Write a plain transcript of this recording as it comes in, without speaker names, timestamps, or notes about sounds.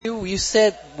You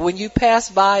said when you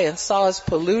passed by and saw us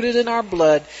polluted in our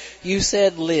blood, you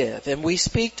said live. And we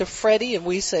speak to Freddie and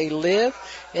we say live.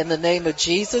 In the name of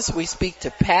Jesus, we speak to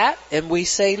Pat and we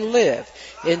say live.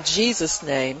 In Jesus'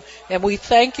 name. And we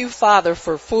thank you, Father,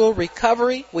 for full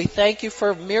recovery. We thank you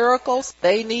for miracles.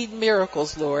 They need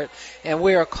miracles, Lord. And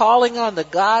we are calling on the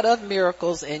God of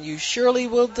miracles, and you surely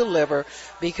will deliver,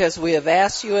 because we have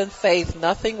asked you in faith,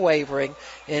 nothing wavering.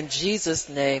 In Jesus'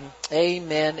 name,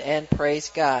 amen and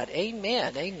praise God.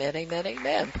 Amen, amen, amen,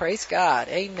 amen. Praise God.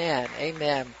 Amen,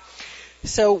 amen.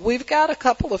 So we've got a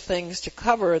couple of things to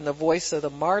cover in the Voice of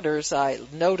the Martyrs. I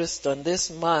noticed on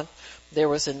this month there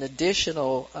was an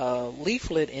additional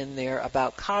leaflet in there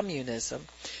about communism.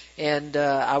 And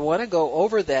I want to go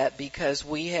over that because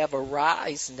we have a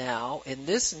rise now in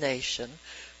this nation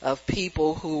of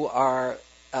people who are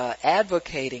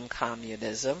advocating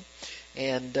communism.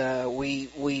 And we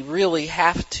really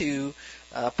have to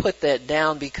put that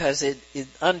down, because it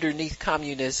underneath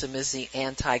communism is the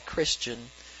anti-Christian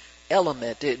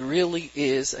element. It really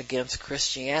is against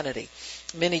Christianity.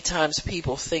 Many times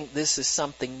people think this is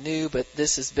something new, but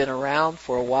this has been around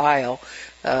for a while.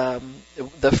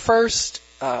 The first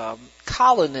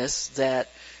colonists that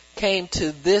came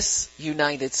to this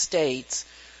United States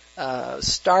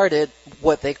started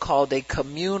what they called a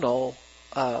communal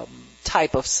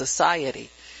type of society,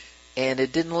 and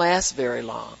it didn't last very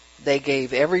long. They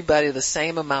gave everybody the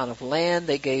same amount of land,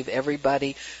 they gave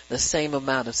everybody the same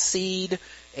amount of seed,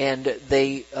 and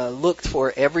they looked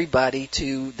for everybody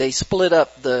they split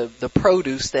up the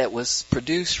produce that was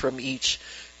produced from each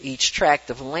tract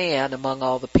of land among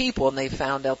all the people, and they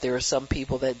found out there were some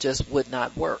people that just would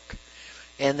not work.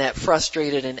 And that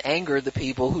frustrated and angered the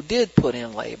people who did put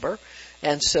in labor.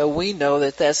 And so we know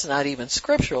that that's not even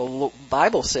scriptural. The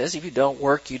Bible says if you don't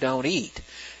work, you don't eat.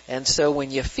 And so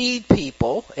when you feed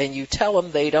people and you tell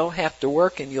them they don't have to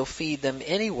work and you'll feed them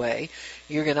anyway,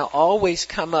 you're going to always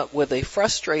come up with a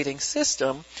frustrating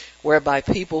system whereby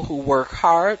people who work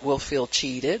hard will feel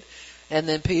cheated, and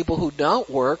then people who don't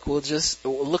work will just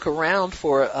look around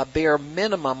for a bare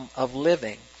minimum of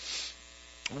living.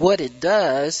 What it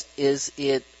does is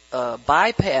it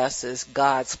bypasses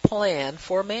God's plan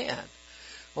for man.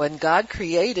 When God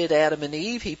created Adam and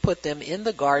Eve, He put them in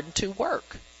the garden to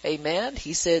work. Amen.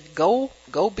 He said, go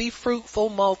be fruitful,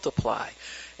 multiply.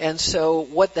 And so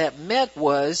what that meant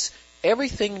was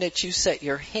everything that you set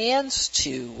your hands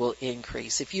to will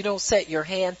increase. If you don't set your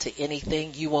hand to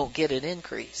anything, you won't get an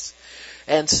increase.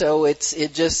 And so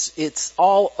it's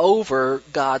all over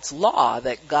God's law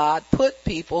that God put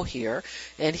people here,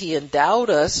 and He endowed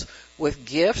us with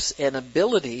gifts and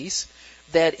abilities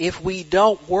that if we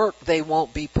don't work, they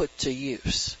won't be put to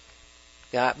use.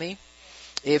 Got me?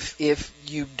 If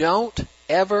you don't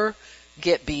ever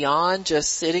get beyond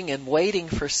just sitting and waiting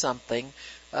for something,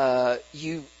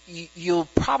 you'll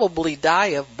probably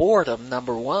die of boredom,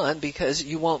 number one, because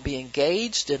you won't be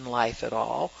engaged in life at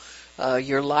all.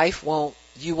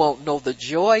 You won't know the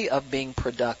joy of being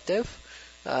productive.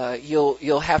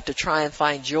 You'll have to try and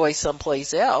find joy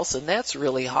someplace else, and that's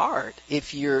really hard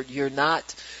if you're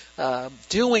not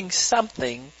doing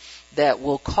something that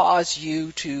will cause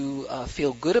you to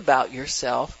feel good about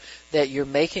yourself, that you're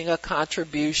making a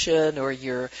contribution or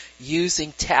you're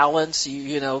using talents.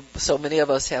 You know, so many of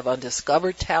us have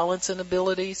undiscovered talents and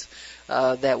abilities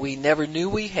that we never knew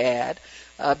we had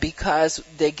because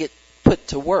they get put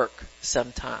to work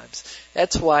sometimes.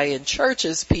 That's why in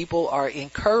churches people are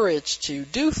encouraged to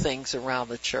do things around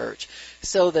the church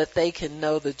so that they can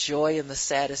know the joy and the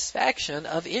satisfaction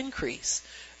of increase.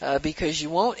 Because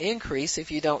you won't increase if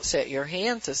you don't set your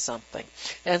hand to something.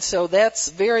 And so that's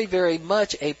very, very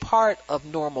much a part of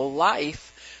normal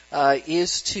life,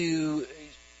 is to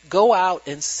go out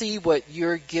and see what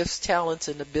your gifts, talents,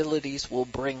 and abilities will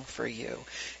bring for you.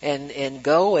 And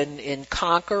go and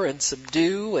conquer and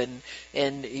subdue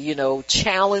and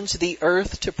challenge the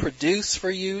earth to produce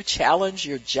for you, challenge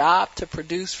your job to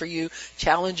produce for you,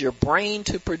 challenge your brain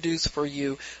to produce for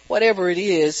you. Whatever it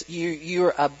is,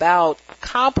 you're about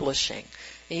accomplishing.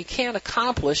 And you can't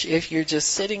accomplish if you're just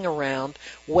sitting around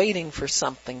waiting for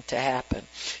something to happen.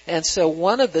 And so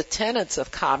one of the tenets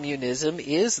of communism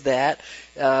is that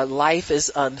life is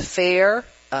unfair.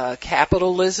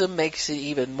 Capitalism makes it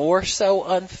even more so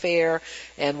unfair.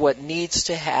 And what needs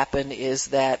to happen is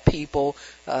that people,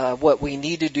 what we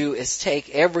need to do is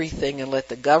take everything and let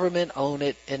the government own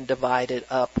it and divide it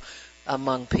up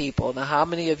among people. Now, how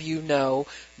many of you know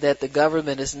that the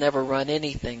government has never run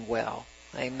anything well?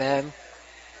 Amen.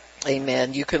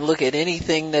 Amen. You can look at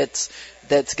anything that's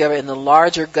government, and the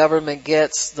larger government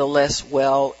gets, the less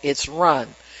well it's run.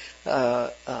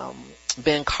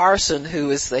 Ben Carson,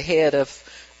 who is the head of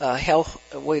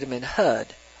HUD.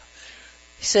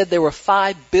 He said there were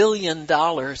 $5 billion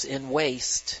in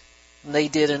waste. And they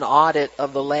did an audit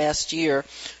of the last year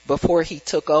before he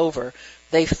took over.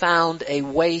 They found a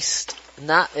waste,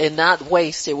 not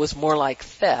waste, it was more like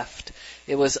theft.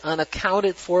 It was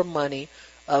unaccounted for money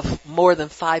of more than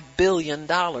 $5 billion,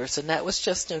 and that was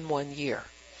just in 1 year.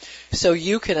 So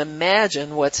you can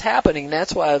imagine what's happening.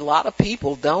 That's why a lot of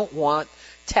people don't want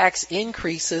tax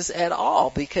increases at all,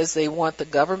 because they want the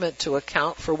government to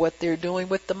account for what they're doing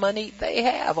with the money they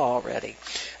have already,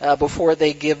 before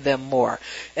they give them more.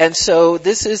 And so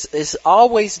this is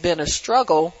always been a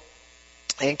struggle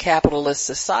in capitalist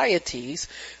societies,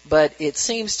 but it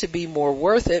seems to be more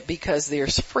worth it because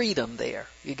there's freedom there.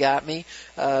 You got me?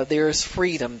 There's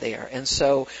freedom there. And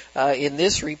so, in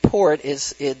this report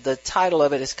the title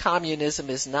of it is Communism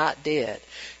is Not Dead.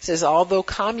 It says, although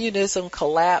communism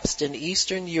collapsed in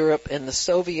Eastern Europe and the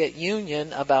Soviet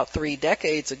Union about 3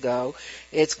 decades ago,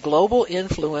 its global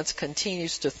influence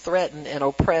continues to threaten and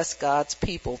oppress God's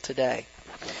people today.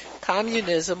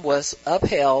 Communism was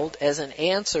upheld as an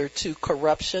answer to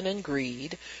corruption and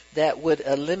greed that would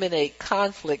eliminate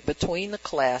conflict between the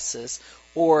classes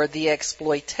or the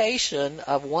exploitation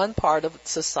of one part of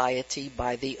society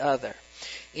by the other.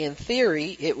 In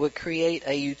theory, it would create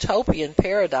a utopian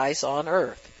paradise on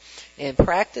earth. In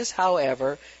practice,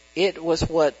 however, it was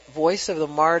what Voice of the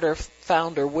Martyr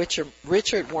founder Richard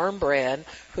Wurmbrand,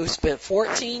 who spent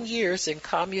 14 years in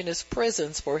communist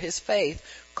prisons for his faith,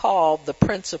 called the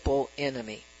principal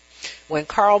enemy. When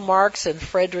Karl Marx and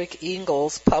Friedrich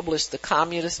Engels published the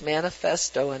Communist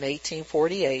Manifesto in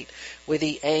 1848 with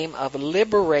the aim of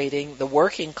liberating the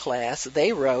working class,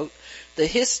 they wrote, "The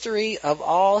history of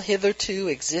all hitherto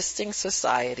existing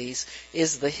societies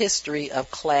is the history of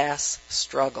class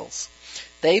struggles."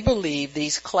 They believed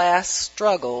these class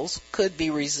struggles could be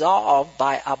resolved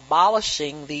by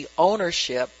abolishing the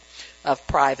ownership of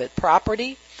private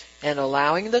property and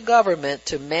allowing the government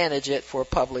to manage it for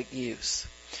public use.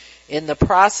 In the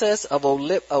process of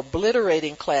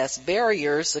obliterating class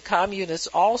barriers, the communists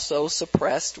also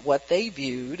suppressed what they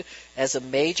viewed as a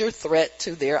major threat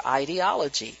to their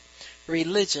ideology,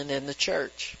 religion and the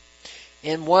church.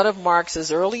 In one of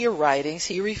Marx's earlier writings,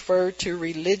 he referred to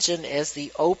religion as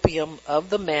the opium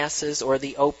of the masses or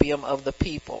the opium of the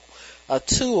people, a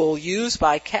tool used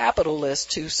by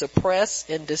capitalists to suppress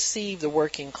and deceive the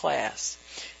working class.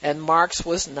 And Marx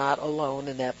was not alone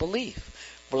in that belief.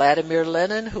 Vladimir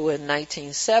Lenin, who in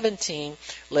 1917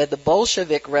 led the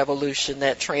Bolshevik Revolution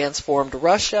that transformed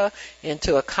Russia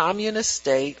into a communist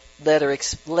state,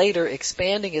 later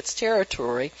expanding its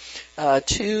territory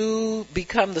to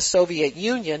become the Soviet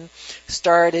Union,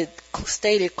 stated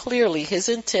clearly his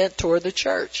intent toward the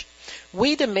church.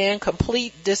 We demand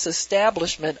complete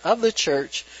disestablishment of the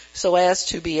church so as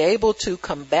to be able to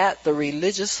combat the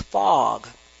religious fog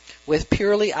with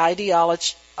purely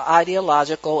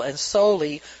ideological and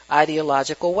solely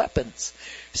ideological weapons.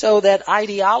 So that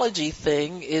ideology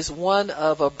thing is one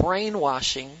of a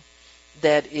brainwashing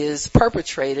that is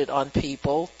perpetrated on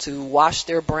people to wash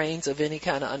their brains of any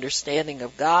kind of understanding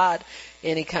of God,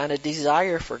 any kind of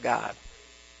desire for God.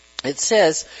 It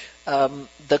says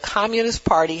the Communist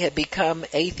Party had become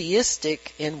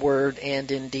atheistic in word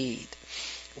and in deed.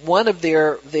 One of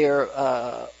their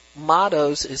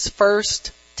mottos is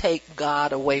first take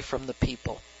God away from the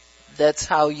people. That's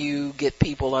how you get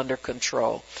people under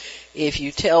control. If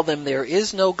you tell them there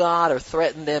is no God or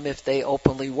threaten them if they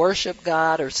openly worship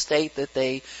God or state that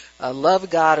they love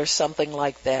God or something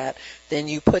like that, then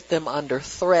you put them under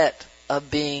threat of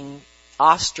being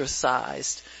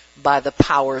ostracized by the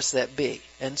powers that be.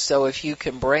 And so if you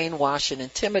can brainwash and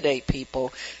intimidate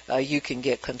people, you can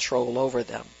get control over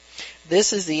them.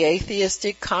 This is the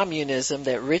atheistic communism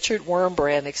that Richard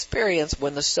Wurmbrand experienced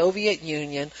when the Soviet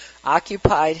Union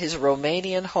occupied his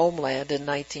Romanian homeland in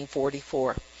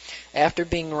 1944. After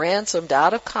being ransomed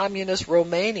out of communist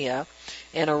Romania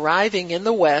and arriving in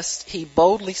the West, he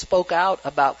boldly spoke out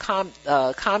about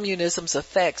communism's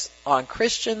effects on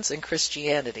Christians and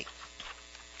Christianity.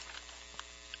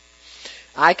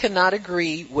 I cannot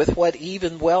agree with what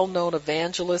even well-known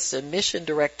evangelists and mission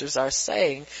directors are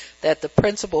saying, that the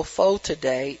principal foe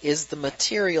today is the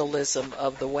materialism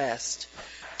of the West.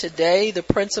 Today, the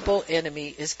principal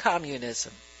enemy is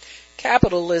communism.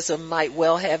 Capitalism might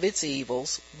well have its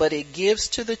evils, but it gives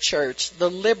to the church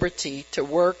the liberty to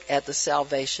work at the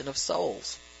salvation of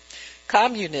souls.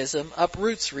 Communism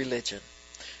uproots religion.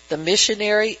 The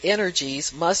missionary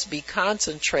energies must be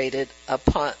concentrated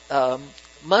upon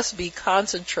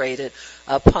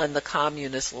the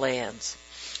communist lands.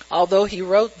 Although he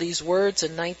wrote these words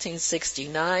in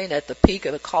 1969 at the peak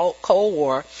of the Cold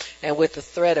War and with the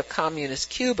threat of communist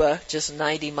Cuba just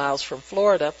 90 miles from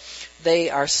Florida, they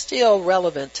are still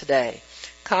relevant today.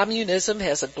 Communism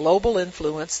has a global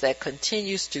influence that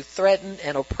continues to threaten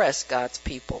and oppress God's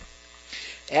people.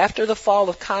 After the fall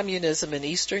of communism in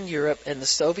Eastern Europe and the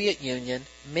Soviet Union,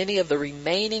 many of the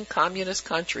remaining communist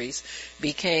countries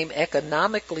became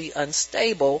economically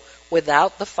unstable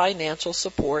without the financial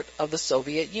support of the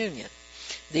Soviet Union.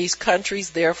 These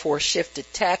countries therefore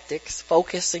shifted tactics,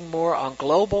 focusing more on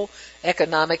global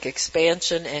economic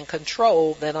expansion and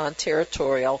control than on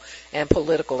territorial and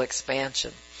political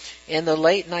expansion. In the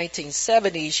late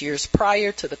 1970s, years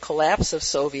prior to the collapse of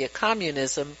Soviet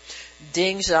communism,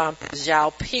 Deng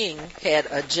Xiaoping had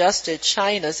adjusted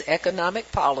China's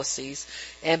economic policies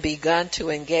and begun to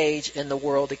engage in the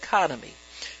world economy.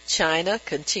 China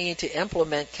continued to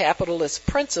implement capitalist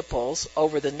principles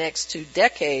over the next 2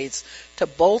 decades to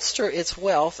bolster its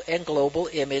wealth and global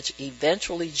image,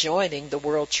 eventually joining the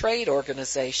World Trade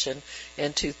Organization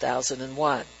in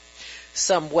 2001.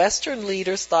 Some Western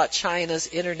leaders thought China's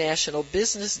international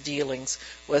business dealings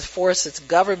would force its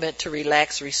government to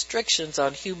relax restrictions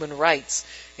on human rights,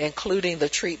 including the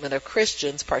treatment of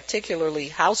Christians, particularly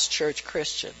house church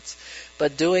Christians.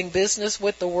 But doing business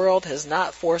with the world has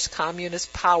not forced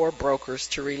communist power brokers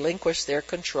to relinquish their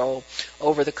control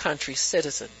over the country's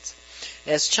citizens.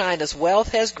 As China's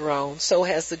wealth has grown, so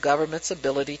has the government's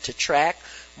ability to track,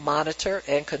 monitor,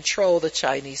 and control the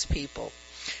Chinese people.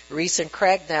 Recent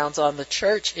crackdowns on the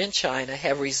church in China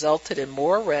have resulted in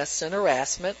more arrests and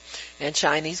harassment, and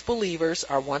Chinese believers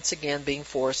are once again being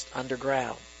forced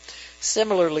underground.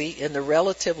 Similarly, in the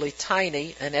relatively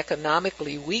tiny and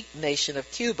economically weak nation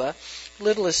of Cuba,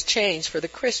 little has changed for the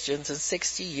Christians in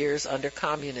 60 years under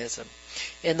communism.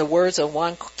 In the words of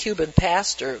one Cuban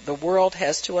pastor, the world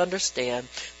has to understand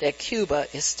that Cuba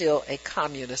is still a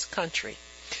communist country.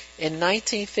 In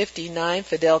 1959,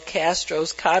 Fidel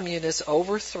Castro's communists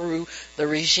overthrew the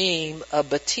regime of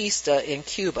Batista in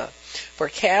Cuba. For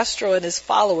Castro and his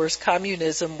followers,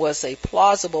 communism was a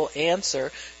plausible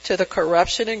answer to the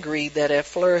corruption and greed that had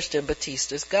flourished in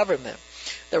Batista's government.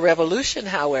 The revolution,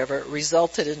 however,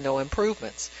 resulted in no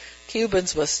improvements.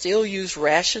 Cubans must still use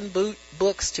ration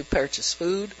books to purchase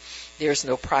food. There's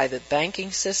no private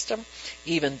banking system.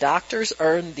 Even doctors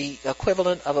earn the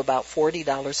equivalent of about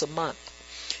 $40 a month.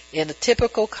 In a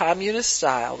typical communist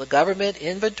style, the government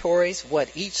inventories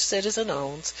what each citizen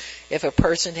owns. If a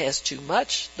person has too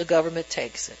much, the government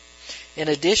takes it. In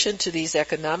addition to these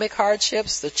economic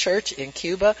hardships, the church in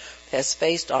Cuba has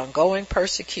faced ongoing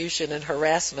persecution and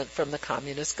harassment from the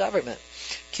communist government.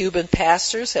 Cuban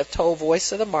pastors have told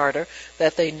Voice of the Martyr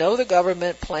that they know the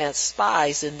government plants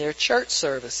spies in their church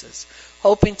services,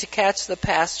 hoping to catch the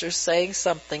pastors saying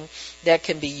something that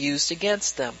can be used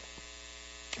against them.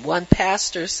 One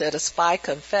pastor said a spy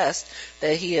confessed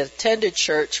that he had attended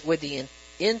church with the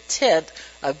intent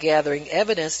of gathering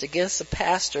evidence against the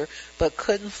pastor, but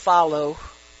couldn't follow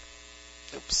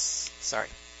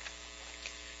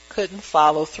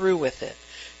through with it.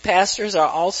 Pastors are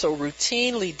also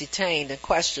routinely detained and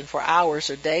questioned for hours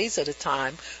or days at a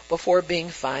time before being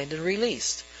fined and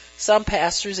released. Some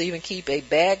pastors even keep a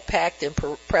bag packed in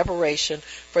preparation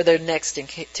for their next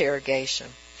interrogation.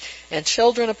 And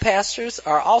children of pastors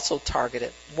are also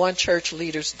targeted. One church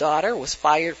leader's daughter was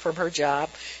fired from her job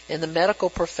in the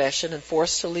medical profession and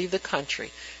forced to leave the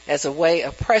country as a way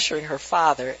of pressuring her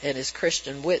father and his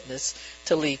Christian witness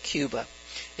to leave Cuba.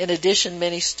 In addition,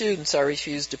 many students are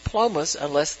refused diplomas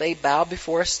unless they bow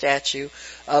before a statue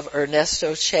of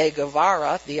Ernesto Che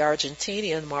Guevara, the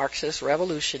Argentinian Marxist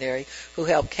revolutionary who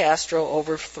helped Castro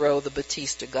overthrow the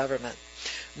Batista government.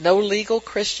 No legal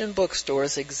Christian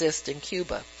bookstores exist in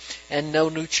Cuba, and no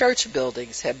new church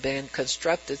buildings have been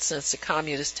constructed since the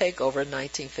communist takeover in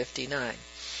 1959.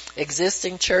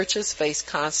 Existing churches face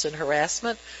constant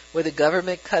harassment, with the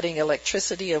government cutting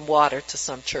electricity and water to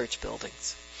some church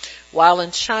buildings. While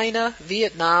in China,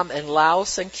 Vietnam, and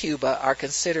Laos and Cuba are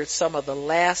considered some of the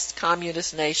last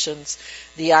communist nations,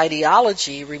 the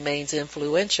ideology remains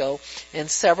influential in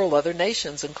several other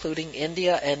nations, including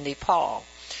India and Nepal.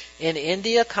 In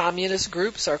India, communist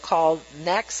groups are called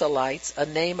Naxalites, a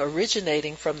name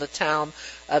originating from the town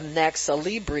of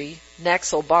Naxalbari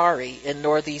in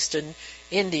northeastern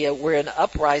India, where an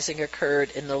uprising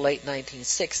occurred in the late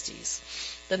 1960s.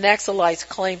 The Naxalites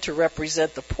claim to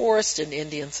represent the poorest in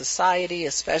Indian society,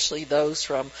 especially those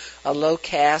from a low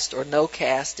caste or no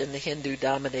caste in the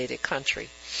Hindu-dominated country.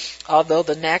 Although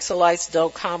the Naxalites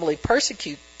don't commonly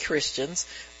persecute Christians,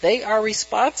 they are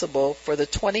responsible for the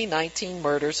 2019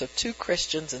 murders of 2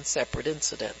 Christians in separate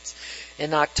incidents.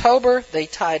 In October, they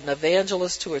tied an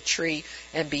evangelist to a tree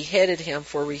and beheaded him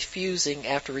for refusing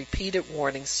after repeated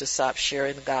warnings to stop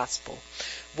sharing the gospel.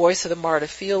 Voice of the Martyr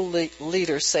field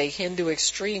leaders say Hindu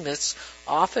extremists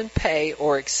often pay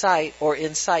or incite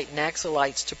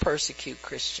Naxalites to persecute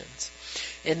Christians.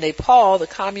 In Nepal, the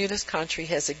communist country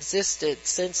has existed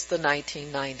since the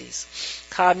 1990s.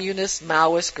 Communist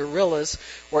Maoist guerrillas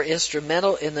were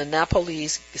instrumental in the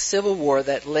Nepalese civil war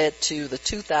that led to the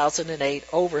 2008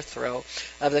 overthrow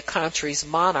of the country's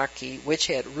monarchy, which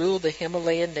had ruled the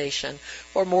Himalayan nation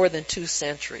for more than 2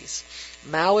 centuries.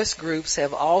 Maoist groups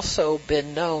have also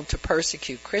been known to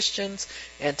persecute Christians,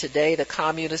 and today the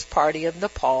Communist Party of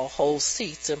Nepal holds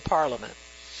seats in parliament.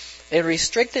 In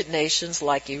restricted nations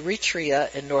like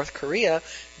Eritrea and North Korea,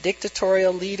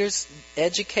 dictatorial leaders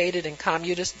educated in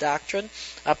communist doctrine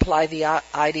apply the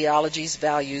ideology's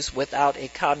values without a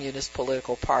communist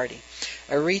political party.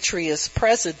 Eritrea's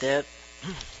president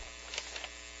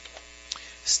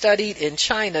studied in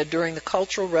China during the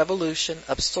Cultural Revolution,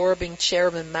 absorbing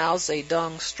Chairman Mao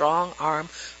Zedong's strong-arm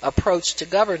approach to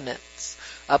governance.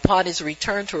 Upon his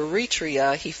return to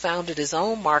Eritrea, he founded his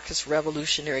own Marxist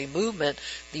revolutionary movement,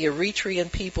 the Eritrean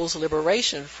People's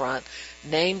Liberation Front,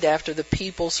 named after the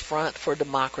People's Front for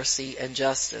Democracy and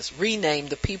Justice,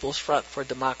 renamed the People's Front for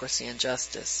Democracy and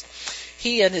Justice.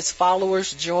 He and his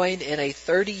followers joined in a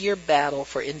 30-year battle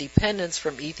for independence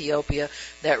from Ethiopia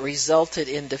that resulted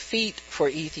in defeat for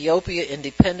Ethiopia,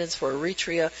 independence for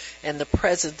Eritrea, and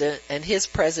his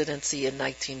presidency in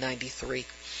 1993.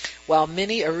 While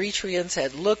many Eritreans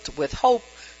had looked with hope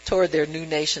toward their new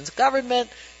nation's government,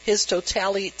 his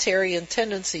totalitarian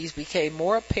tendencies became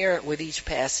more apparent with each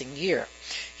passing year.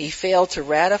 He failed to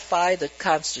ratify the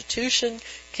Constitution,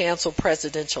 canceled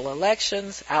presidential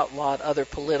elections, outlawed other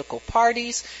political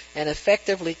parties, and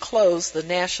effectively closed the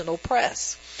national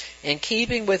press. In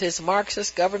keeping with his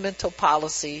Marxist governmental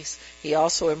policies, he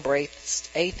also embraced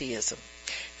atheism.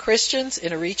 Christians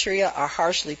in Eritrea are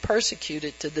harshly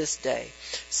persecuted to this day,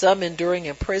 some enduring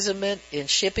imprisonment in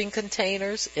shipping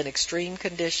containers in extreme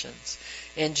conditions.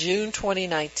 In June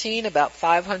 2019, about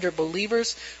 500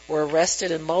 believers were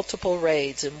arrested in multiple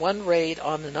raids. In one raid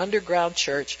on an underground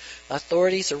church,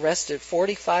 authorities arrested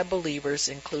 45 believers,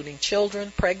 including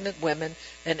children, pregnant women,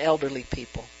 and elderly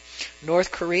people. North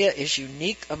Korea is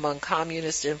unique among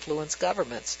communist-influenced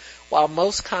governments. While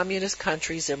most communist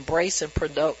countries embrace and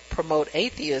promote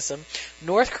atheism,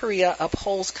 North Korea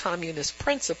upholds communist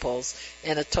principles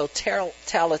in a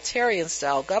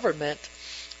totalitarian-style government,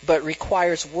 but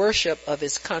requires worship of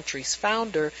its country's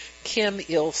founder, Kim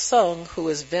Il-sung, who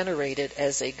is venerated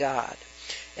as a god.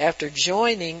 After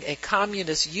joining a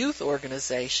communist youth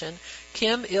organization,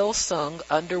 Kim Il-sung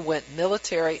underwent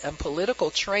military and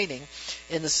political training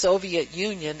in the Soviet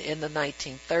Union in the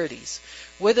 1930s.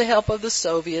 With the help of the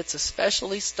Soviets,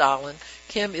 especially Stalin,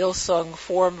 Kim Il-sung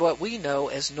formed what we know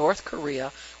as North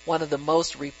Korea, one of the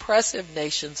most repressive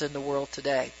nations in the world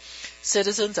today.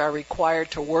 Citizens are required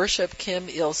to worship Kim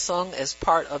Il-sung as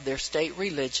part of their state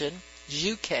religion,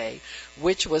 Juche,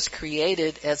 which was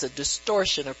created as a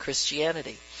distortion of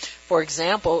Christianity. For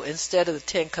example, instead of the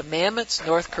 10 Commandments,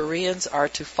 North Koreans are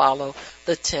to follow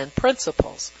the 10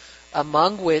 Principles,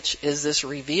 among which is this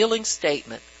revealing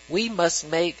statement: we must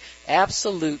make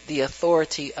absolute the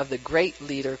authority of the great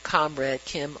leader, Comrade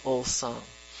Kim Il-sung.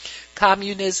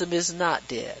 Communism is not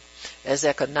dead. As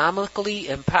economically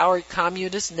empowered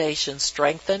communist nations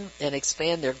strengthen and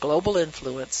expand their global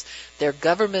influence, their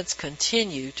governments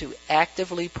continue to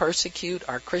actively persecute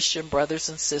our Christian brothers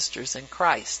and sisters in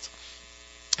Christ.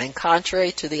 And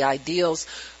contrary to the ideals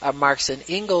of Marx and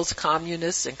Engels,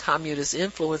 communists and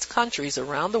communist-influenced countries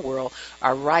around the world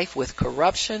are rife with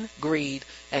corruption, greed,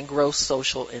 and gross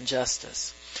social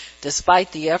injustice.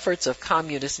 Despite the efforts of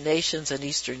communist nations in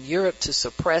Eastern Europe to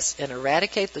suppress and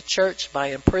eradicate the church by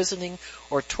imprisoning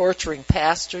or torturing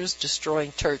pastors,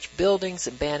 destroying church buildings,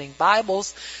 and banning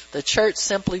Bibles, the church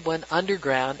simply went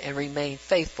underground and remained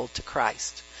faithful to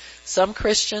Christ. Some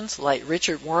Christians, like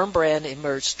Richard Wurmbrand,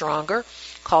 emerged stronger,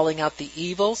 calling out the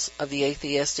evils of the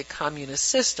atheistic communist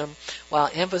system while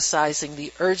emphasizing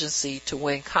the urgency to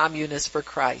win communists for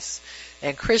Christ.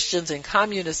 And Christians in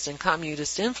communist and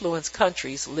communist-influenced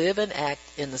countries live and act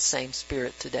in the same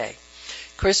spirit today.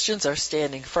 Christians are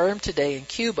standing firm today in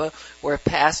Cuba, where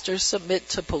pastors submit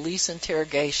to police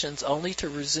interrogations only to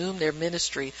resume their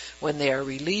ministry when they are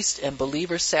released, and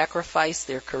believers sacrifice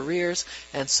their careers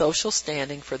and social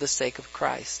standing for the sake of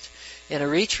Christ. In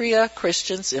Eritrea,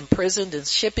 Christians imprisoned in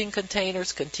shipping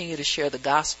containers continue to share the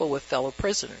gospel with fellow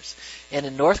prisoners. And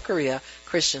in North Korea,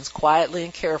 Christians quietly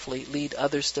and carefully lead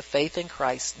others to faith in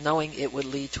Christ, knowing it would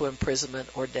lead to imprisonment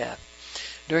or death.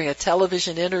 During a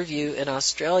television interview in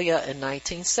Australia in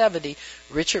 1970,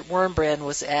 Richard Wurmbrand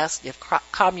was asked if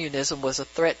communism was a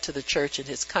threat to the church in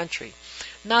his country.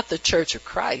 Not the Church of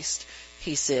Christ,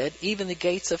 he said. Even the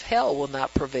gates of hell will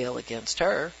not prevail against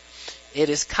her. It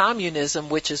is communism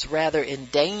which is rather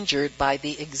endangered by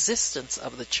the existence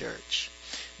of the church,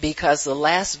 because the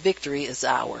last victory is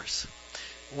ours.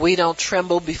 We don't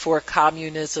tremble before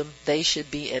communism. They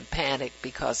should be in panic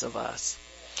because of us.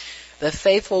 The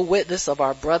faithful witness of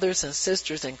our brothers and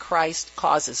sisters in Christ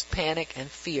causes panic and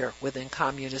fear within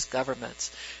communist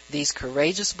governments. These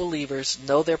courageous believers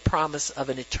know their promise of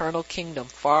an eternal kingdom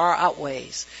far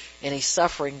outweighs any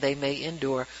suffering they may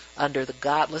endure under the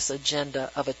godless agenda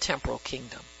of a temporal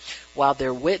kingdom. While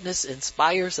their witness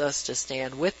inspires us to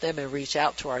stand with them and reach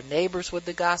out to our neighbors with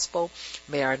the gospel,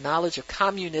 may our knowledge of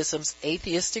communism's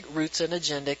atheistic roots and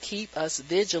agenda keep us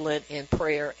vigilant in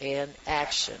prayer and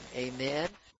action. Amen.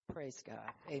 Praise God.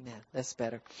 Amen. That's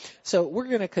better. So we're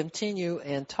going to continue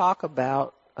and talk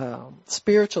about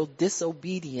spiritual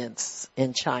disobedience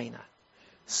in China.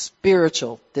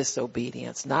 Spiritual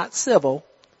disobedience, not civil,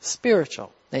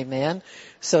 spiritual. Amen.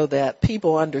 So that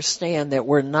people understand that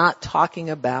we're not talking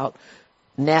about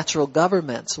natural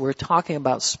governments. We're talking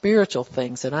about spiritual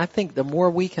things. And I think the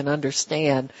more we can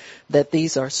understand that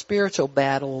these are spiritual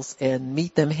battles and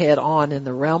meet them head on in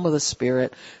the realm of the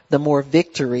spirit, the more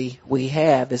victory we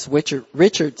have. As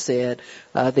Richard said,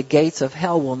 the gates of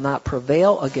hell will not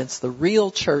prevail against the real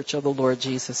church of the Lord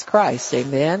Jesus Christ.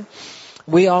 Amen.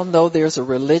 We all know there's a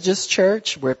religious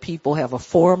church where people have a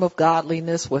form of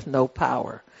godliness with no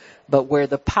power. But where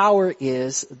the power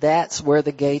is, that's where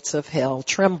the gates of hell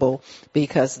tremble,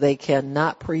 because they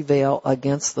cannot prevail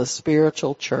against the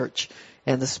spiritual church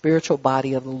and the spiritual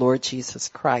body of the Lord Jesus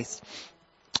Christ.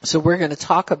 So we're going to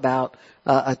talk about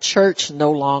a church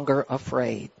no longer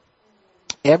afraid.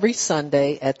 Every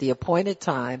Sunday at the appointed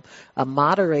time, a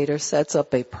moderator sets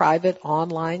up a private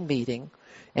online meeting,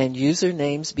 and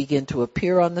usernames begin to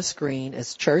appear on the screen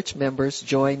as church members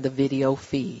join the video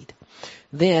feed.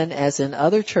 Then, as in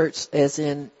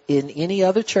any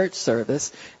other church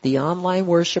service, the online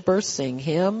worshipers sing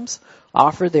hymns,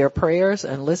 offer their prayers,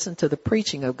 and listen to the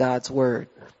preaching of God's word.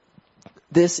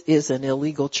 This is an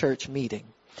illegal church meeting.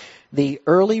 The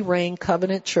Early Rain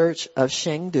Covenant Church of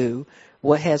Chengdu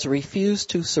has refused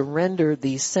to surrender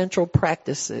these central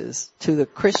practices to the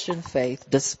Christian faith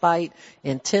despite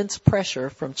intense pressure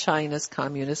from China's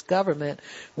communist government,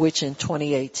 which in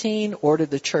 2018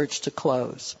 ordered the church to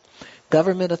close.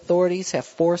 Government authorities have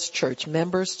forced church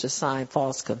members to sign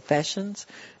false confessions,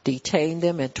 detained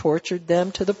them, and tortured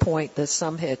them to the point that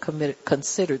some had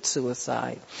considered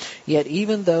suicide. Yet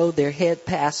even though their head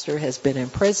pastor has been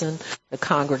imprisoned, the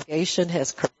congregation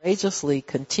has courageously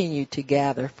continued to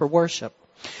gather for worship.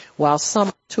 While some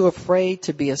are too afraid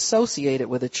to be associated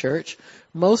with the church,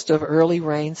 most of Early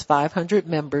Rain's 500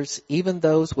 members, even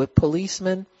those with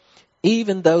policemen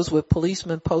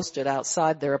posted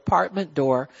outside their apartment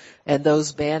door and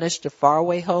those banished to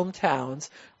faraway hometowns,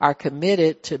 are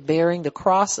committed to bearing the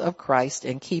cross of Christ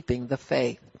and keeping the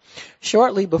faith.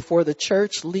 Shortly before the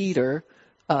church leader,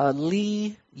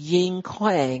 Li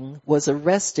Yingquang, was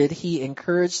arrested, he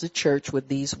encouraged the church with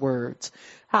these words: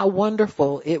 "How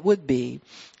wonderful it would be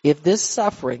if this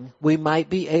suffering we might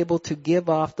be able to give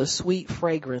off the sweet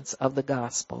fragrance of the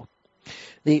gospel."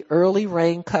 The Early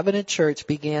Rain Covenant Church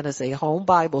began as a home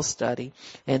Bible study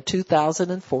in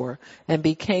 2004 and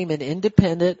became an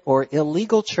independent or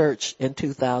illegal church in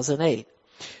 2008.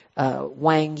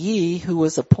 Wang Yi, who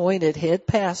was appointed head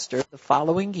pastor the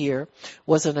following year,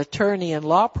 was an attorney and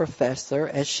law professor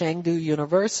at Chengdu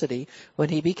University when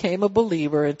he became a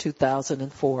believer in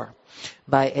 2004.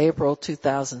 By April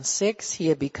 2006, he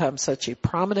had become such a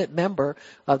prominent member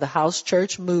of the house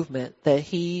church movement that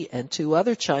he and 2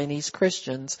 other Chinese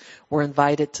Christians were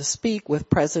invited to speak with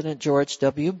President George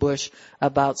W. Bush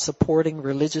about supporting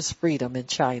religious freedom in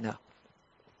China.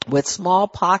 While small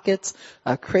pockets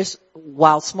of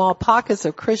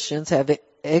Christians have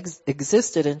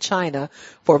existed in China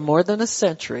for more than a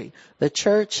century, the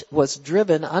church was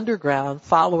driven underground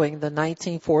following the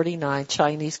 1949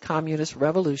 Chinese Communist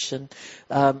Revolution,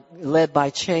 led by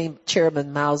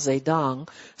Chairman Mao Zedong.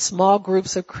 Small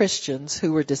groups of Christians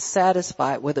who were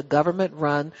dissatisfied with a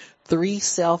government-run 3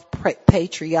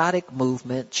 self-patriotic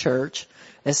movement church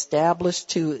established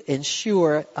to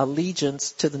ensure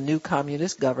allegiance to the new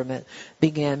communist government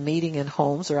began meeting in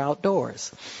homes or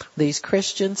outdoors. These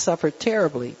Christians suffered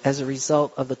terribly as a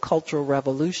result of the Cultural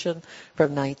Revolution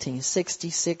from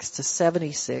 1966 to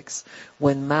 76,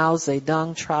 when Mao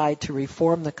Zedong tried to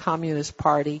reform the Communist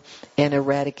Party and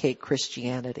eradicate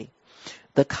Christianity.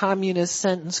 The communists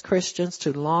sentenced Christians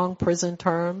to long prison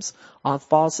terms on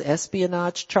false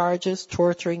espionage charges,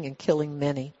 torturing and killing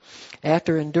many.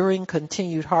 After enduring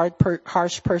continued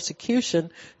harsh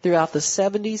persecution throughout the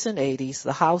 70s and 80s,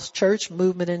 the house church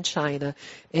movement in China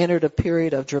entered a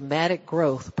period of dramatic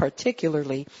growth,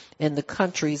 particularly in the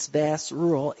country's vast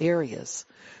rural areas.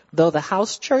 Though the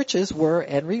house churches were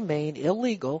and remain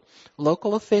illegal,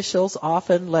 local officials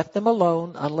often left them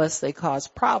alone unless they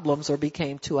caused problems or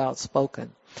became too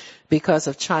outspoken. Because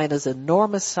of China's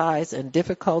enormous size and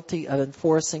difficulty of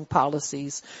enforcing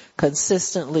policies,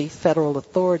 consistently federal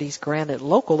authorities granted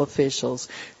local officials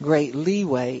great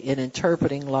leeway in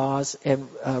interpreting laws and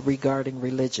regarding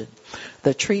religion.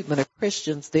 The treatment of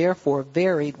Christians therefore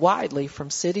varied widely from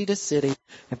city to city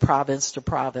and province to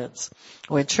province.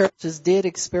 When churches did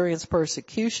experience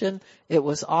persecution, it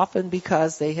was often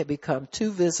because they had become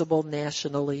too visible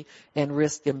nationally and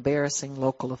risked embarrassing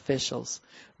local officials.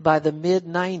 By the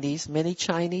mid-90s, many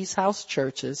Chinese house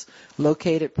churches,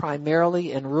 located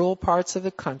primarily in rural parts of the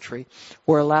country,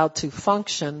 were allowed to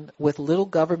function with little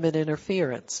government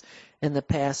interference. In the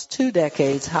past 2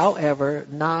 decades, however,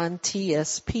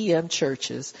 non-TSPM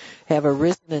churches have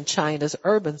arisen in China's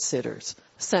urban centers,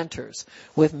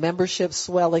 with membership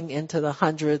swelling into the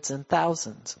hundreds and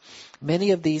thousands.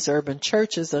 Many of these urban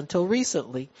churches, until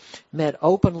recently, met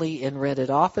openly in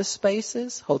rented office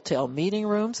spaces, hotel meeting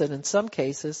rooms, and in some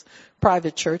cases,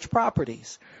 private church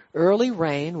properties. Early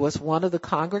Rain was one of the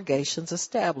congregations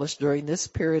established during this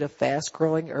period of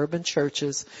fast-growing urban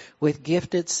churches with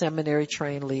gifted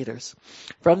seminary-trained leaders.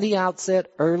 From the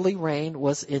outset, Early Rain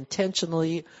was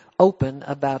intentionally open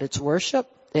about its worship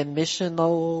and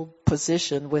missional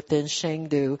position within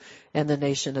Chengdu and the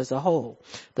nation as a whole.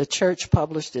 The church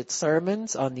published its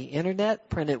sermons on the internet,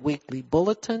 printed weekly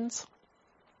bulletins,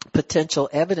 potential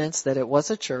evidence that it was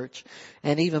a church,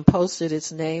 and even posted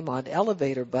its name on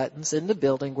elevator buttons in the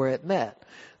building where it met.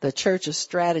 The church's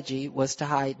strategy was to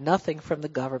hide nothing from the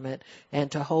government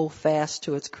and to hold fast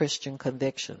to its Christian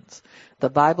convictions. The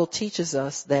Bible teaches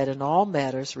us that in all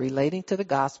matters relating to the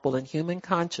gospel and human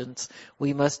conscience,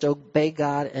 we must obey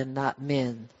God and not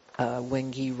men,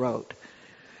 Wing Yi wrote.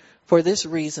 For this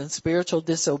reason, spiritual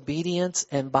disobedience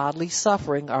and bodily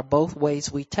suffering are both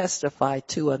ways we testify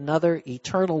to another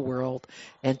eternal world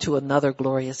and to another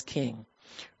glorious King.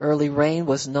 Early Rain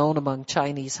was known among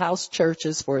Chinese house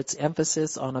churches for its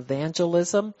emphasis on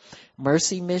evangelism,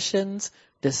 mercy missions,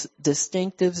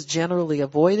 distinctives generally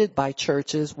avoided by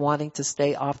churches wanting to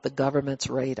stay off the government's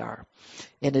radar.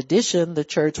 In addition, the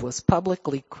church was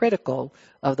publicly critical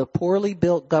of the poorly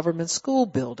built government school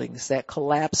buildings that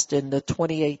collapsed in the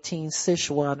 2018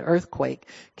 Sichuan earthquake,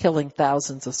 killing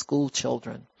thousands of school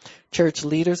children. Church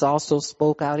leaders also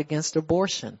spoke out against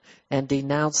abortion and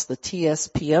denounced the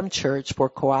TSPM church for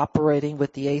cooperating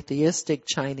with the atheistic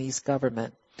Chinese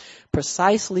government.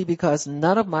 Precisely because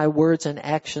none of my words and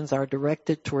actions are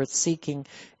directed towards seeking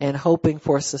and hoping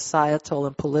for societal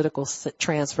and political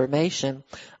transformation,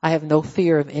 I have no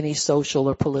fear of any social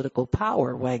or political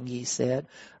power, Wang Yi said.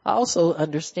 I also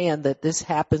understand that this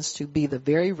happens to be the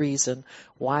very reason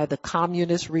why the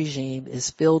communist regime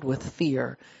is filled with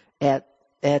fear at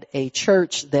a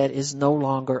church that is no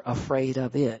longer afraid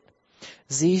of it.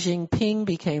 Xi Jinping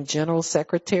became General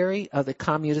Secretary of the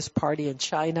Communist Party in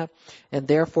China and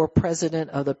therefore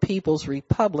President of the People's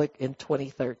Republic in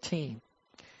 2013.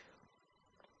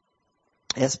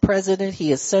 As president,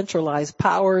 he has centralized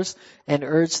powers and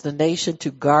urged the nation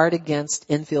to guard against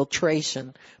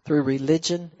infiltration through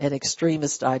religion and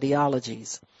extremist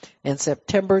ideologies. In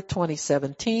September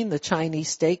 2017, the Chinese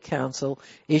State Council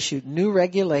issued new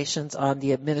regulations on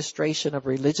the administration of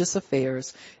religious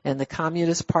affairs, and the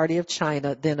Communist Party of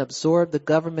China then absorbed the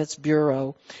government's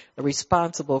bureau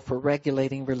responsible for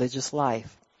regulating religious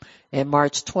life. In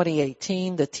March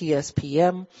 2018, the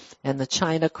TSPM and the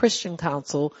China Christian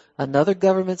Council, another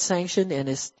government-sanctioned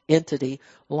entity,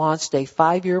 launched a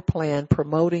 5-year plan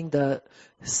promoting the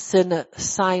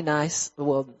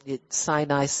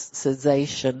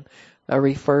Sinicization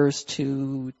refers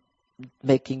to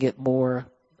making it more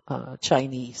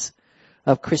Chinese,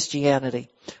 of Christianity.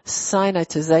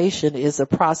 Sinicization is a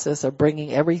process of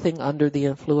bringing everything under the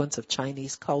influence of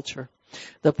Chinese culture.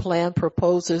 The plan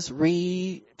proposes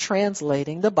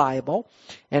retranslating the Bible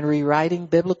and rewriting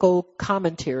biblical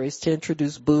commentaries to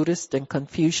introduce Buddhist and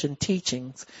Confucian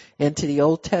teachings into the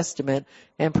Old Testament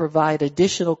and provide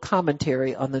additional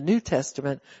commentary on the New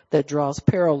Testament that draws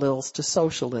parallels to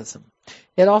socialism.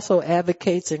 It also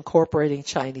advocates incorporating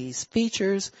Chinese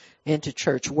features into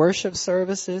church worship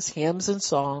services, hymns and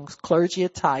songs, clergy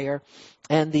attire,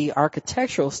 and the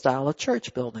architectural style of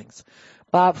church buildings.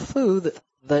 Bob Fu,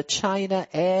 the China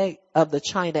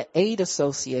Aid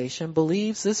Association,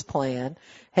 believes this plan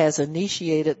has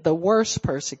initiated the worst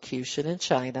persecution in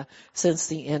China since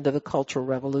the end of the Cultural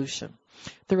Revolution.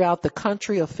 Throughout the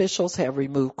country, officials have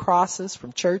removed crosses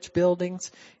from church buildings,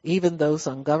 even those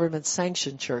on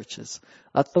government-sanctioned churches.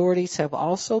 Authorities have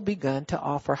also begun to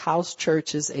offer house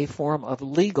churches a form of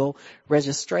legal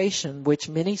registration, which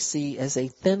many see as a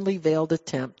thinly veiled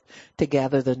attempt to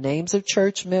gather the names of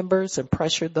church members and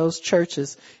pressure those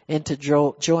churches into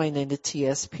joining the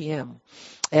TSPM.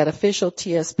 At official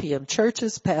TSPM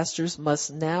churches, pastors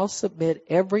must now submit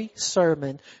every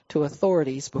sermon to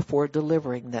authorities before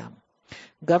delivering them.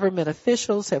 Government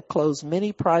officials have closed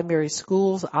many primary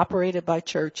schools operated by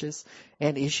churches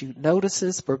and issued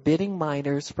notices forbidding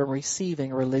minors from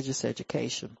receiving religious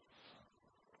education.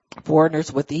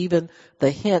 Foreigners with even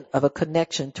the hint of a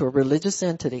connection to a religious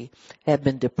entity have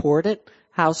been deported.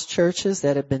 House churches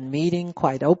that have been meeting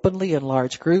quite openly in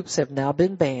large groups have now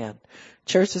been banned.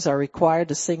 Churches are required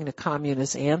to sing the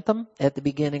communist anthem at the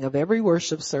beginning of every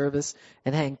worship service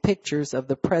and hang pictures of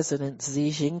the President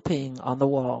Xi Jinping on the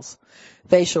walls.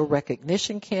 Facial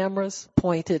recognition cameras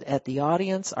pointed at the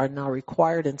audience are now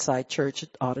required inside church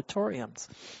auditoriums.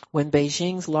 When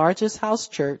Beijing's largest house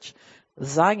church,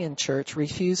 Zion Church,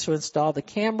 refused to install the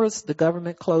cameras, the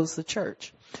government closed the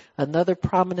church. Another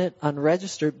prominent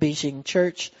unregistered Beijing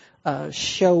church,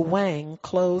 Shou Wang,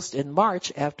 closed in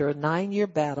March after a 9-year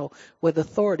battle with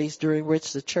authorities during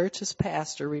which the church's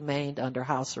pastor remained under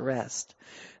house arrest.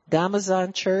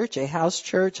 Damazan Church, a house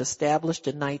church established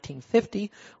in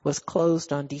 1950, was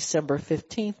closed on December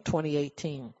 15,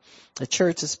 2018. The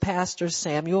church's pastor,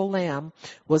 Samuel Lamb,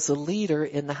 was the leader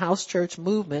in the house church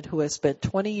movement who has spent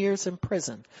 20 years in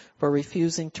prison for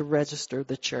refusing to register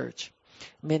the church.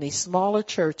 Many smaller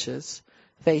churches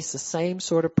face the same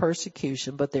sort of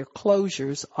persecution, but their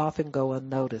closures often go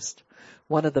unnoticed.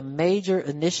 One of the major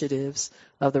initiatives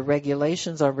of the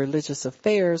regulations on religious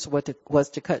affairs was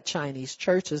to cut Chinese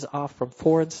churches off from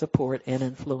foreign support and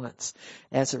influence.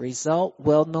 As a result,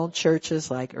 well-known churches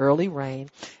like Early Rain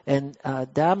and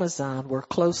Damazan were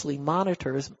closely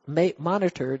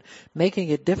monitored, making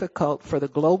it difficult for the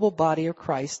global body of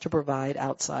Christ to provide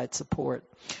outside support.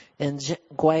 In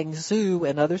Guangzhou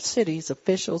and other cities,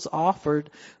 officials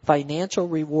offered financial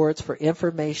rewards for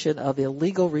information of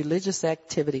illegal religious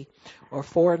activity or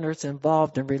foreigners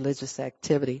involved in religious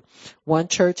activity. One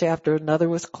church after another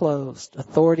was closed.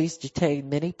 Authorities detained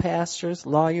many pastors,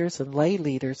 lawyers, and lay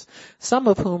leaders, some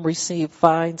of whom received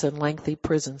fines and lengthy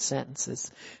prison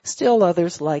sentences. Still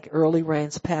others, like Early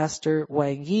Rain's pastor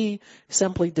Wang Yi,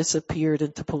 simply disappeared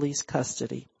into police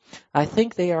custody. I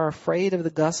think they are afraid of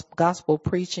the gospel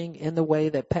preaching in the way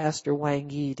that Pastor Wang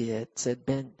Yi did, said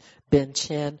Ben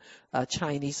Chen, a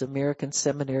Chinese-American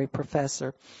seminary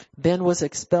professor. Ben was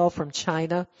expelled from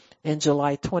China in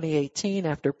July 2018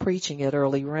 after preaching at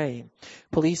Early Rain.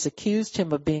 Police accused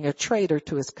him of being a traitor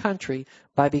to his country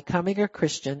by becoming a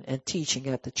Christian and teaching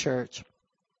at the church.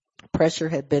 Pressure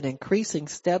had been increasing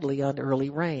steadily on Early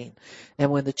Rain,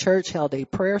 and when the church held a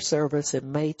prayer service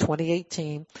in May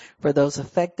 2018 for those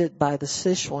affected by the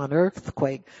Sichuan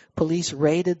earthquake, police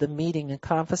raided the meeting and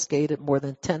confiscated more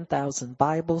than 10,000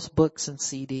 Bibles, books, and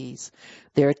CDs.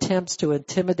 Their attempts to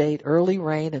intimidate Early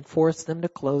Rain and force them to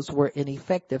close were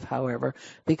ineffective, however,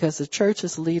 because the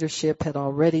church's leadership had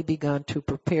already begun to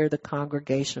prepare the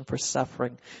congregation for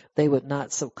suffering. They would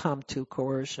not succumb to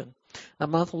coercion. A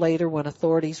month later, when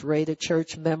authorities raided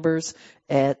church members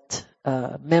at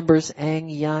members Ang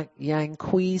Yang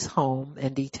Kui's home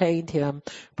and detained him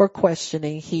for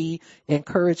questioning, he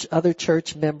encouraged other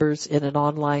church members in an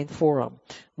online forum.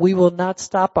 We will not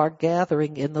stop our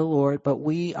gathering in the Lord, but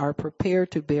we are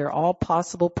prepared to bear all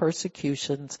possible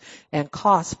persecutions and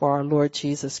costs for our Lord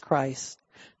Jesus Christ,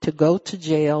 to go to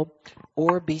jail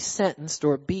or be sentenced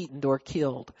or beaten or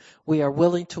killed. We are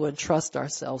willing to entrust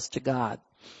ourselves to God.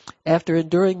 After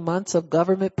enduring months of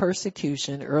government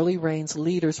persecution, Early Rain's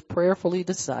leaders prayerfully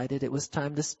decided it was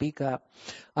time to speak up.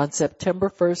 On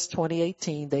September 1st,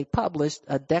 2018, they published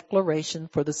a declaration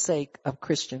for the sake of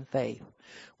Christian faith,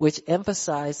 which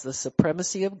emphasized the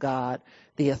supremacy of God,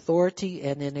 the authority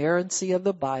and inerrancy of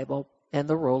the Bible, and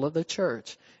the role of the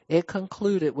church. It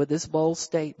concluded with this bold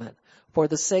statement: for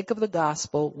the sake of the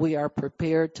gospel, we are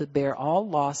prepared to bear all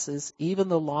losses, even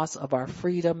the loss of our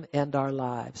freedom and our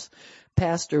lives.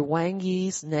 Pastor Wang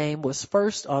Yi's name was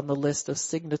first on the list of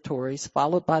signatories,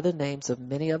 followed by the names of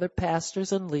many other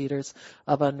pastors and leaders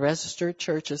of unregistered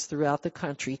churches throughout the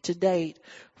country. To date,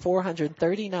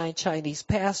 439 Chinese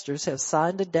pastors have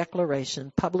signed a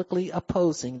declaration publicly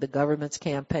opposing the government's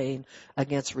campaign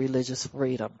against religious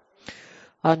freedom.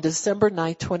 On December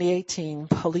 9, 2018,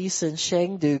 police in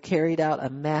Chengdu carried out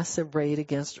a massive raid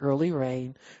against Early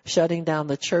Rain, shutting down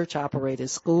the church-operated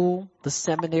school, the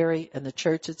seminary, and the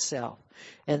church itself.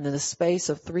 And in the space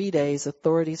of 3 days,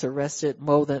 authorities arrested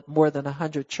more than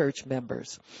 100 church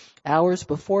members. Hours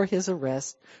before his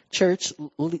arrest, church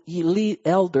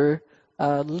elder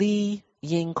Li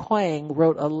Yingquang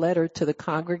wrote a letter to the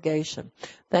congregation.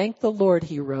 Thank the Lord,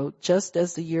 he wrote, just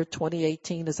as the year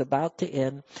 2018 is about to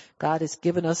end, God has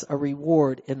given us a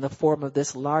reward in the form of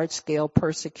this large-scale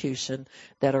persecution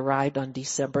that arrived on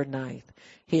December 9th.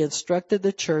 He instructed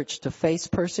the church to face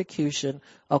persecution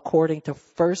according to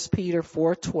 1 Peter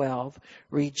 4:12,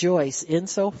 rejoice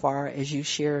insofar as you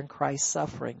share in Christ's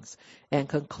sufferings, and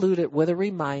concluded with a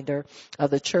reminder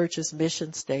of the church's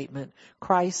mission statement: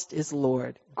 Christ is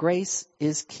Lord, grace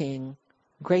is King,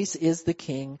 grace is the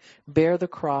King, bear the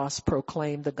cross,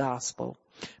 proclaim the gospel.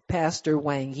 Pastor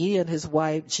Wang Yi and his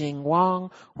wife Jing Wang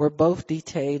were both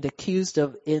detained, accused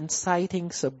of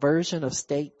inciting subversion of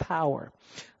state power.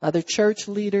 Other church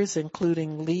leaders,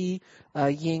 including Li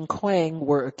Yingquang,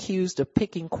 were accused of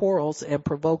picking quarrels and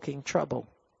provoking trouble.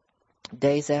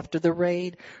 Days after the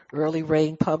raid, Early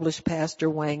Rain published Pastor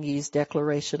Wang Yi's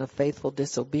Declaration of Faithful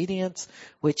Disobedience,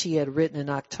 which he had written in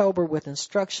October with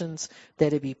instructions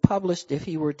that it be published if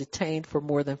he were detained for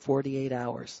more than 48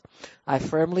 hours. I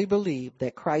firmly believe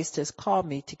that Christ has called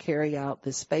me to carry out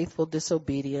this faithful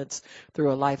disobedience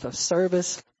through a life of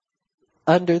service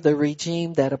under the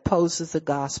regime that opposes the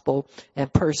gospel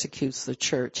and persecutes the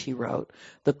church, he wrote.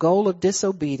 The goal of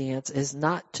disobedience is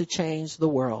not to change the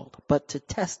world, but to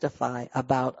testify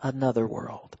about another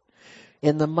world.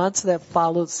 In the months that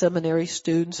followed, seminary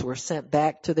students were sent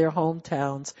back to their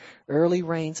hometowns. Early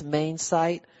Rain's main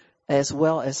site, as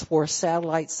well as 4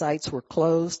 satellite sites, were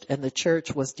closed, and the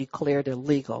church was declared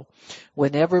illegal.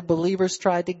 Whenever believers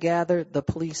tried to gather, the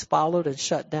police followed and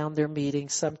shut down their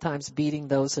meetings, sometimes beating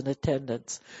those in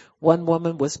attendance. One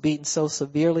woman was beaten so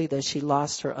severely that she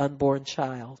lost her unborn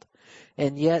child.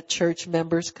 And yet church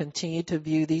members continue to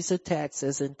view these attacks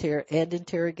as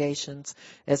interrogations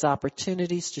as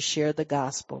opportunities to share the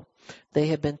gospel. They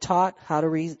have been taught how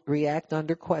to react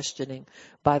under questioning.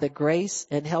 By the grace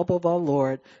and help of our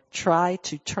Lord, try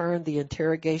to turn the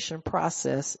interrogation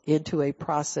process into a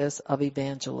process of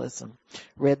evangelism.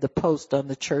 Read the post on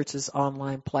the church's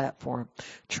online platform.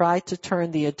 Try to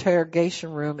turn the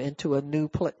interrogation room into a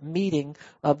new meeting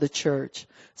of the church.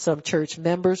 Some church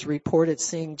members reported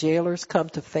seeing jailers come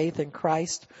to faith in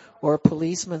Christ, or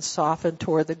policemen soften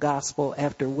toward the gospel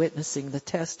after witnessing the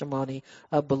testimony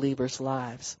of believers'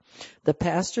 lives. The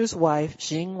pastor's wife,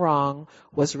 Jing Rong,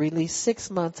 was released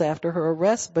 6 months after her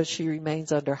arrest, but she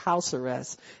remains under house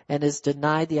arrest and is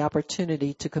denied the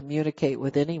opportunity to communicate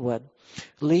with anyone.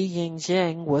 Li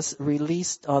Yingjiang was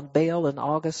released on bail in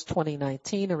August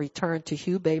 2019 and returned to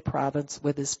Hubei province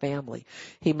with his family.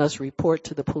 He must report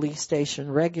to the police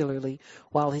station regularly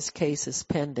while his case is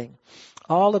pending.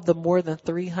 All of the more than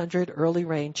 300 Early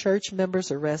Rain church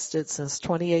members arrested since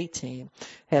 2018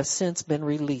 have since been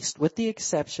released, with the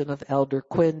exception of Elder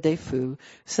Quen Defu,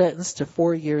 sentenced to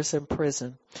 4 years in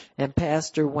prison, and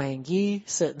Pastor Wang Yi,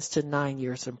 sentenced to 9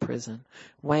 years in prison.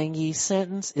 Wang Yi's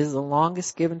sentence is the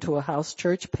longest given to a house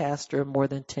church pastor in more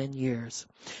than 10 years.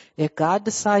 If God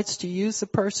decides to use the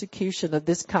persecution of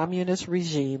this communist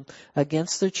regime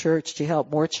against the church to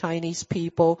help more Chinese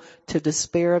people to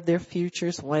despair of their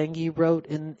futures, Wang Yi wrote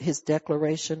in his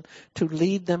declaration, to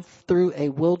lead them through a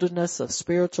wilderness of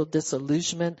spiritual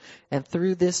disillusionment, and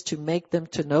through this to make them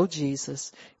to know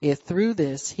Jesus. If through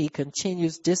this he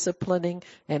continues disciplining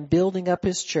and building up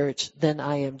his church, then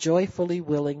I am joyfully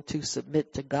willing to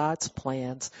submit to God's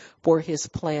plans, for his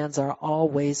plans are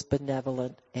always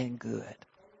benevolent and good.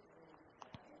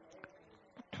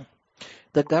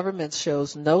 The government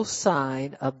shows no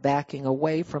sign of backing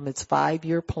away from its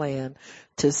 5-year plan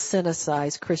to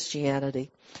sinicize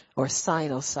Christianity or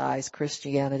sinocize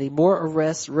Christianity. More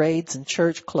arrests, raids, and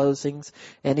church closings,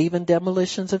 and even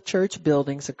demolitions of church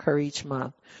buildings occur each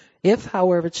month. If,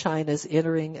 however, China is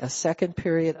entering a second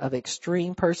period of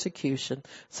extreme persecution,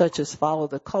 such as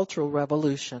followed the Cultural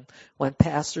Revolution, when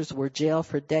pastors were jailed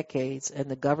for decades and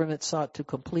the government sought to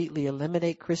completely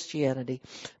eliminate Christianity,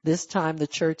 this time the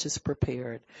church is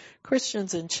prepared.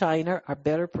 Christians in China are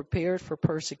better prepared for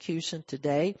persecution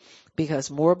today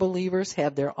because more believers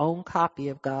have their own copy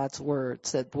of God's Word,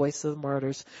 said Voice of the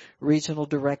Martyrs Regional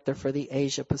Director for the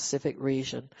Asia Pacific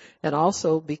region, and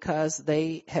also because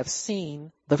they have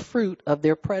seen the fruit of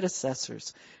their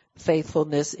predecessors,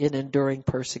 faithfulness in enduring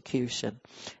persecution.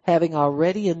 Having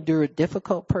already endured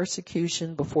difficult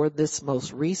persecution before this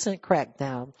most recent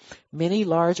crackdown, many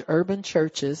large urban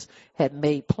churches had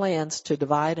made plans to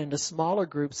divide into smaller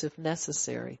groups if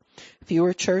necessary.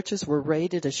 Fewer churches were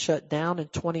raided and shut down in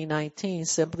 2019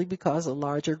 simply because the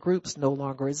larger groups no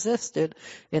longer existed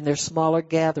and their smaller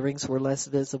gatherings were less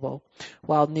visible.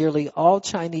 While nearly all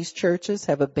Chinese churches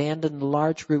have abandoned the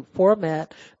large group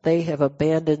format, they haven't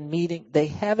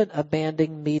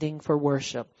abandoned meeting for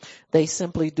worship. They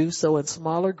simply do so in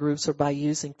smaller groups or by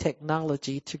using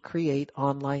technology to create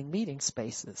online meeting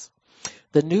spaces.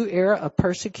 The new era of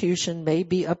persecution may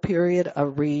be a period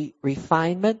of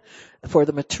refinement for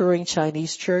the maturing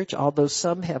Chinese church. Although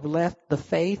some have left the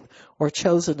faith or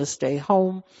chosen to stay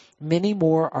home, many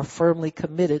more are firmly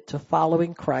committed to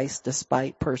following Christ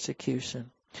despite persecution.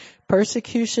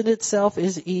 Persecution itself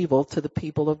is evil to the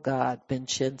people of God, Ben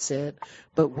Chin said,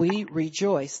 but we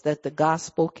rejoice that the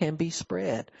gospel can be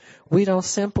spread. We don't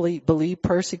simply believe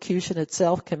persecution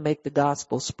itself can make the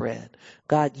gospel spread.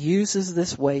 God uses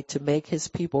this way to make his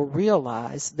people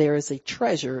realize there is a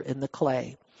treasure in the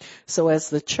clay. So as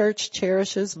the church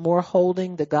cherishes more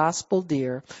holding the gospel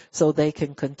dear, so they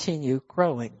can continue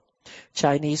growing.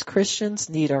 Chinese Christians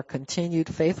need our continued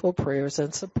faithful prayers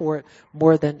and support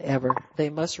more than ever. They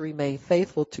must remain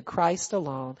faithful to Christ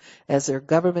alone as their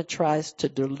government tries to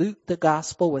dilute the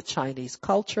gospel with Chinese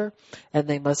culture, and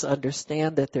they must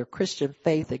understand that their Christian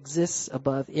faith exists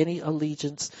above any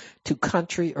allegiance to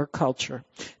country or culture.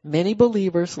 Many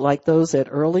believers, like those at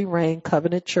Early Rain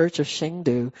Covenant Church of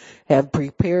Chengdu, have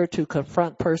prepared to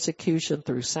confront persecution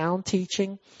through sound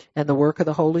teaching and the work of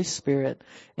the Holy Spirit.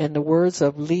 In the words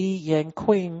of Li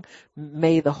Yanqing,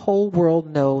 may the whole world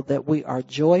know that we are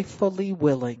joyfully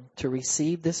willing to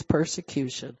receive this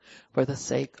persecution for the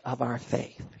sake of our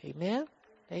faith. Amen?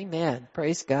 Amen.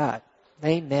 Praise God.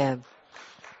 Amen.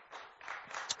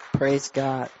 Praise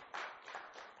God.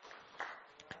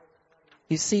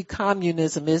 You see,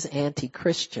 communism is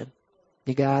anti-Christian.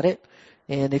 You got it?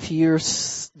 And if you're,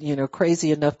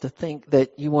 crazy enough to think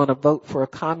that you want to vote for a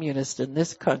communist in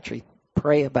this country,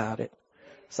 pray about it.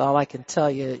 That's all I can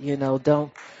tell you.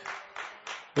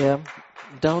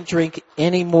 Don't drink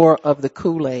any more of the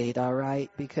Kool-Aid, all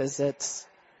right? Because that's,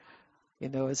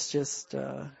 it's just,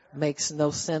 makes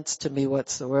no sense to me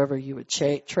whatsoever. You would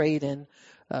trade in,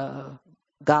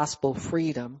 gospel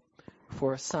freedom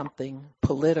for something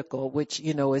political, which,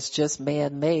 is just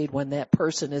man-made. When that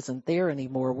person isn't there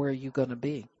anymore, where are you going to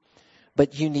be?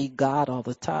 But you need God all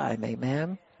the time.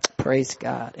 Amen. Praise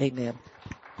God. Amen.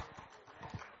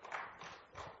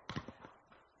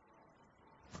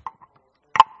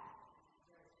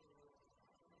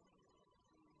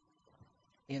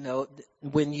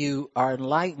 When you are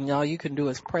enlightened, all you can do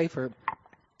is pray for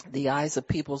the eyes of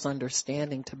people's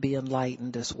understanding to be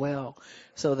enlightened as well,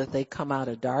 so that they come out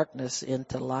of darkness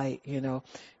into light.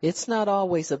 It's not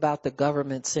always about the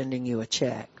government sending you a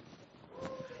check.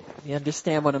 You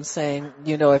understand what I'm saying?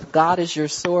 If God is your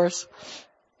source,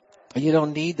 you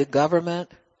don't need the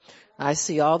government. I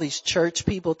see all these church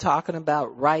people talking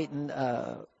about writing,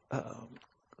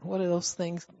 what are those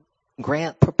things?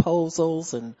 Grant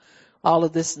proposals and all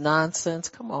of this nonsense.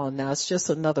 Come on now. It's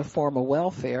just another form of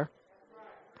welfare.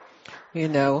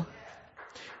 My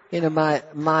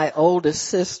oldest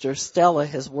sister, Stella,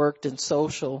 has worked in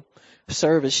social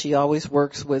service. She always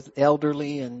works with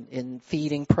elderly and in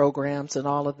feeding programs and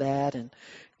all of that. And,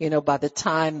 by the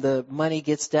time the money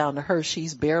gets down to her,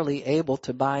 she's barely able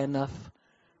to buy enough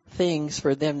things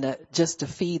for them just to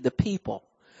feed the people.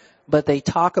 But they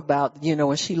talk about,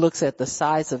 when she looks at the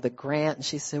size of the grant, and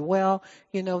she said, well,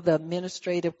 the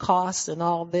administrative costs and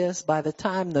all this, by the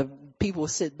time the people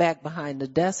sit back behind the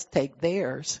desk take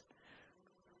theirs,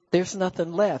 there's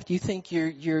nothing left. You think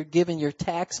you're giving your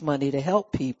tax money to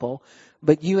help people,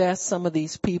 but you ask some of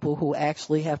these people who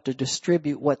actually have to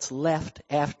distribute what's left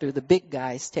after the big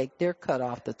guys take their cut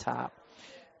off the top.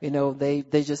 They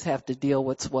just have to deal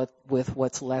with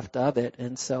what's left of it.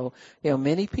 And so,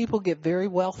 many people get very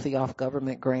wealthy off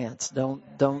government grants.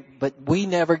 But we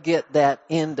never get that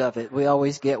end of it. We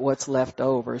always get what's left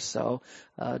over. So,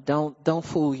 don't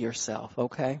fool yourself.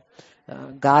 Okay.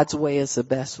 God's way is the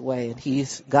best way,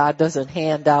 and God doesn't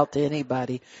hand out to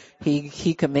anybody.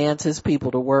 He commands his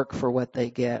people to work for what they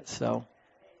get. So,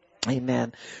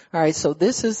 amen. All right. So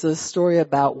this is the story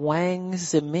about Wang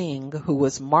Ziming, who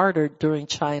was martyred during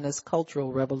China's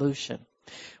Cultural Revolution.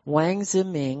 Wang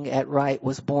Ziming at Wright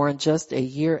was born just a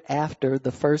year after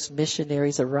the first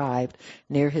missionaries arrived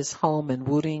near his home in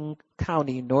Wuding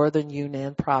County, northern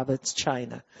Yunnan province,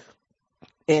 China.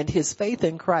 And his faith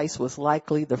in Christ was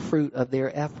likely the fruit of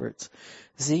their efforts.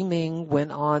 Ziming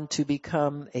went on to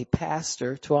become a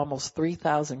pastor to almost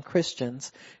 3,000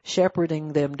 Christians,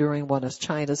 shepherding them during one of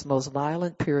China's most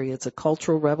violent periods, a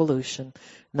cultural revolution,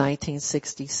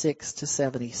 1966 to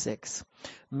 76.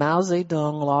 Mao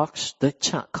Zedong launched the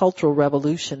Cultural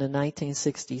Revolution in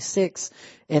 1966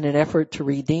 in an effort to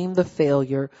redeem the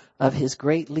failure of his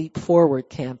Great Leap Forward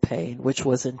campaign, which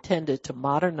was intended to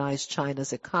modernize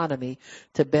China's economy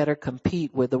to better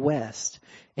compete with the West.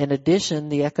 In addition,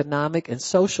 the economic and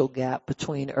social gap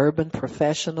between urban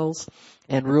professionals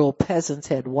and rural peasants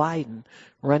had widened,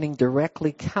 running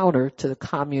directly counter to the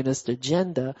communist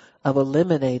agenda of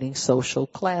eliminating social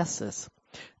classes.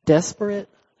 Desperate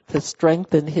to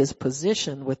strengthen his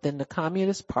position within the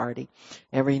Communist Party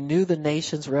and renew the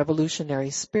nation's revolutionary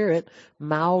spirit,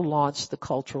 Mao launched the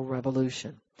Cultural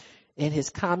Revolution. In his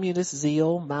communist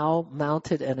zeal, Mao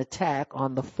mounted an attack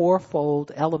on the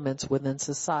fourfold elements within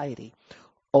society: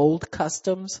 old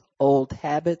customs, old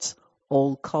habits,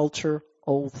 old culture,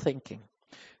 old thinking.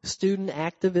 Student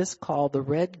activists called the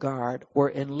Red Guard were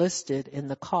enlisted in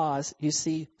the cause. You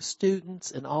see,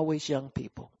 students and always young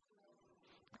people.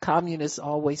 Communists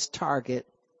always target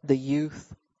the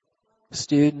youth,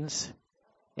 students.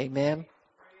 Amen.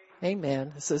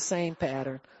 Amen. It's the same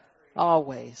pattern.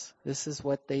 Always. This is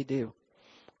what they do.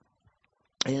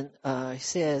 And he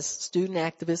says, student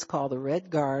activists called the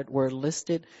Red Guard were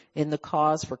enlisted in the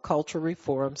cause for cultural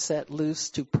reform, set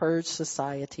loose to purge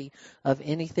society of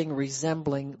anything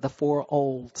resembling the four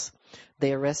olds.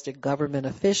 They arrested government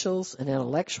officials and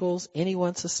intellectuals,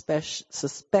 anyone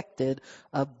suspected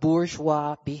of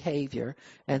bourgeois behavior,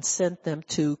 and sent them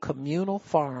to communal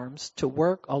farms to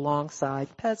work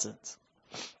alongside peasants.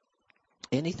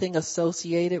 Anything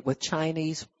associated with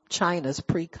China's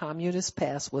pre-communist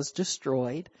past was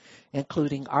destroyed,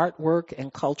 including artwork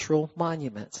and cultural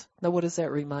monuments. Now, what does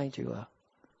that remind you of?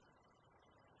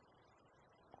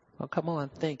 Well, come on,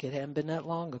 think. It hadn't been that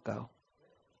long ago.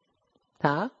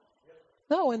 Huh?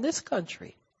 No, in this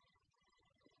country.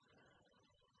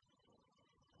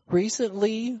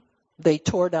 Recently, they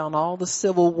tore down all the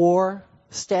Civil War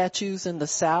statues in the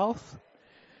South.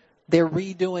 They're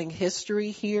redoing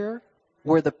history here,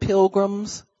 where the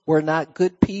Pilgrims were not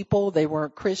good people. They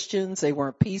weren't Christians. They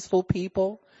weren't peaceful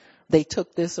people. They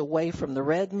took this away from the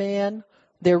red man.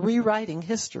 They're rewriting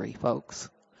history, folks.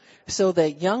 So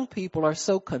that young people are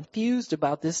so confused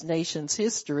about this nation's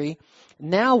history.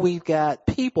 Now we've got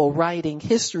people writing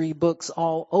history books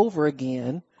all over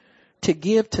again to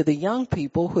give to the young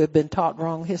people who have been taught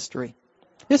wrong history.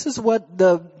 This is what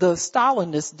the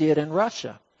Stalinists did in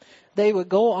Russia. They would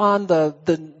go on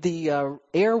the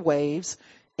airwaves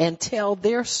and tell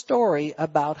their story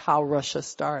about how Russia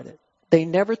started. They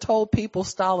never told people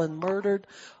Stalin murdered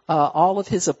all of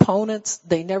his opponents.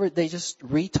 They just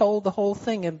retold the whole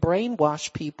thing and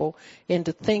brainwashed people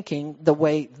into thinking the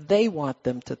way they want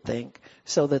them to think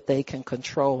so that they can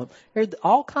control them. There are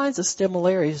all kinds of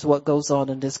similarities to what goes on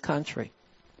in this country.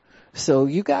 So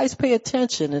you guys pay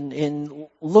attention and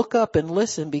look up and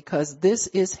listen, because this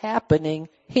is happening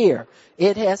here.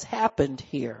 It has happened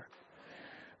here.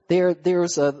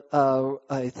 There's a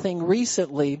thing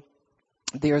recently.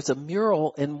 There's a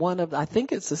mural in I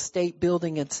think it's a state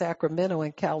building in Sacramento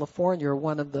in California, or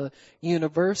one of the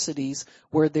universities,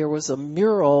 where there was a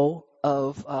mural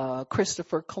of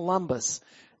Christopher Columbus.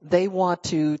 They want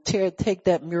to take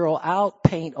that mural out,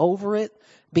 paint over it,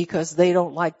 because they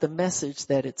don't like the message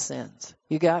that it sends.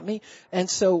 You got me? And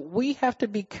so we have to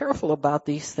be careful about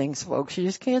these things, folks. You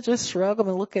just can't just shrug them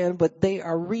and look at them, but they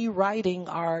are rewriting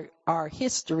our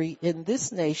history in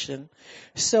this nation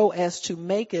so as to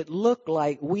make it look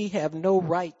like we have no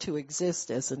right to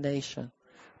exist as a nation.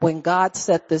 When God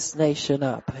set this nation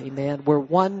up, amen, we're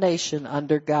one nation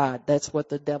under God. That's what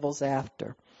the devil's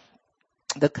after.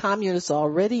 The communists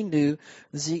already knew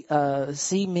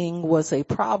Ziming was a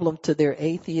problem to their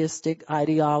atheistic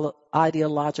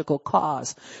ideological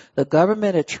cause. The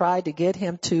government had tried to get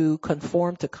him to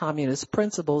conform to communist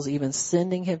principles, even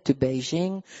sending him to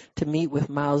Beijing to meet with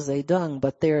Mao Zedong,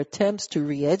 but their attempts to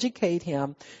re-educate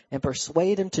him and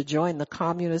persuade him to join the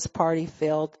Communist Party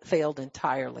failed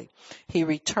entirely. He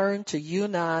returned to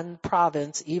Yunnan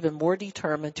province even more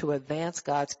determined to advance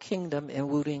God's kingdom in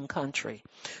Wuding country.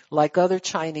 Like other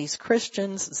Chinese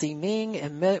Christians, Ziming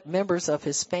and members of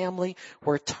his family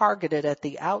were targeted at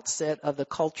the outset of the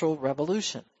Cultural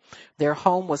Revolution. Their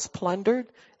home was plundered,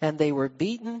 and they were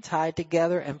beaten, tied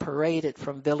together, and paraded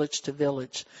from village to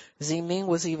village. Ziming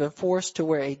was even forced to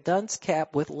wear a dunce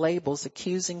cap with labels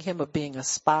accusing him of being a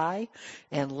spy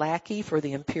and lackey for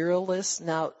the imperialists.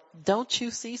 Now, don't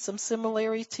you see some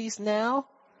similarities now?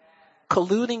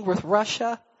 Colluding with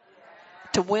Russia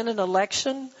to win an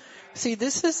election? See,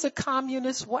 this is the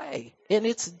communist way, and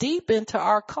it's deep into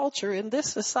our culture in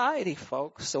this society,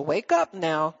 folks. So wake up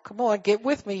now. Come on, get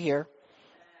with me here.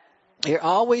 It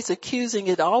always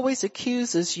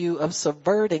accuses you of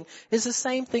subverting. It's the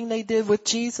same thing they did with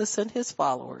Jesus and his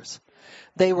followers.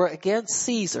 They were against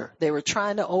Caesar. They were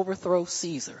trying to overthrow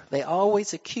Caesar. They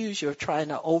always accuse you of trying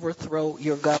to overthrow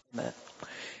your government.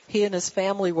 He and his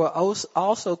family were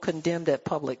also condemned at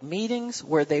public meetings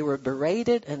where they were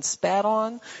berated and spat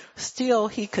on. Still,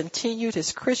 he continued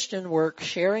his Christian work,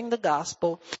 sharing the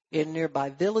gospel in nearby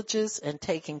villages and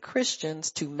taking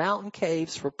Christians to mountain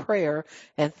caves for prayer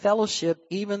and fellowship,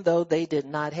 even though they did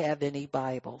not have any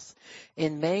Bibles.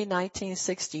 In May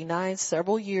 1969,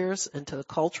 several years into the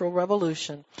Cultural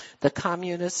Revolution, the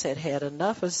communists had had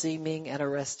enough of Ziming and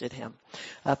arrested him.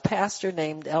 A pastor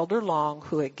named Elder Long,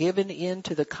 who had given in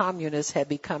to the communists, had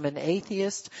become an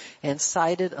atheist and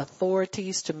cited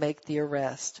authorities to make the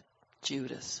arrest.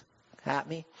 Judas. Got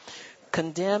me?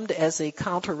 Condemned as a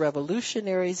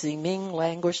counter-revolutionary, Ziming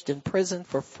languished in prison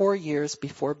for 4 years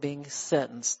before being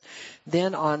sentenced.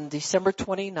 Then on December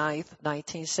 29th,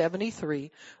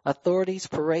 1973, authorities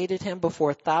paraded him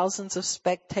before thousands of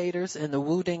spectators in the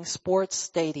Wuding Sports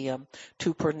Stadium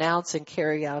to pronounce and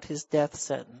carry out his death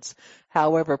sentence.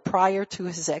 However, prior to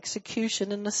his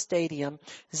execution in the stadium,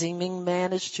 Ziming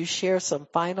managed to share some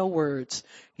final words.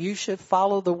 You should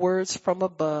follow the words from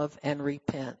above and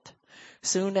repent.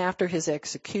 Soon after his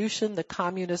execution, the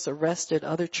communists arrested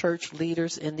other church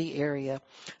leaders in the area.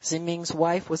 Ziming's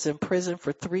wife was in prison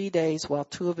for 3 days, while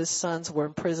 2 of his sons were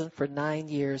in prison for 9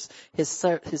 years. His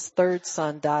third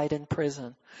son died in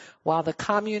prison. While the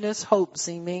communists hoped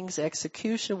Ziming's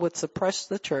execution would suppress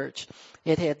the church,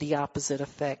 it had the opposite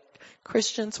effect.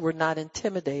 Christians were not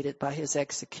intimidated by his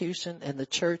execution, and the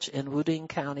church in Wuding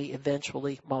County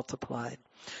eventually multiplied.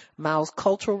 Mao's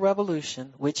Cultural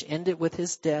Revolution, which ended with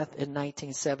his death in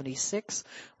 1976,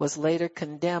 was later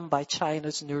condemned by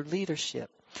China's new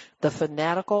leadership. The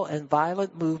fanatical and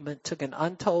violent movement took an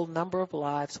untold number of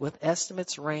lives, with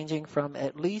estimates ranging from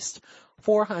at least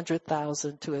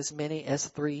 400,000 to as many as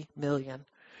 3 million.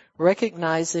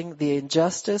 Recognizing the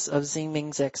injustice of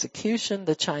Ziming's execution,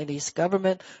 the Chinese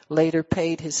government later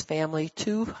paid his family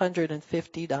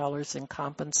 $250 in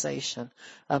compensation,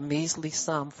 a measly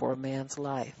sum for a man's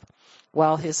life.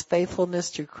 While his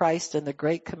faithfulness to Christ and the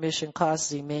Great Commission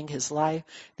cost Ziming his life,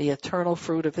 the eternal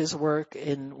fruit of his work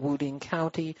in Wuding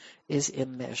County is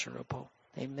immeasurable.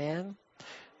 Amen?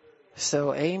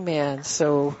 So, amen.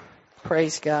 So,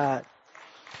 praise God.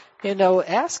 You know,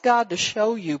 ask God to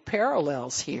show you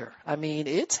parallels here. I mean,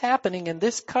 it's happening in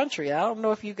this country. I don't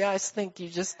know if you guys think you're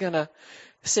just going to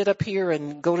sit up here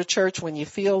and go to church when you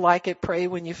feel like it, pray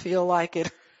when you feel like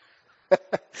it,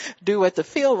 do it to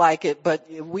feel like it, but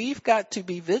we've got to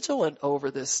be vigilant over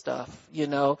this stuff, you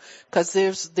know, because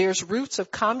there's roots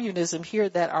of communism here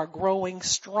that are growing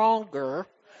stronger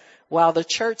while the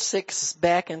church sits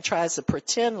back and tries to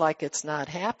pretend like it's not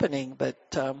happening. But,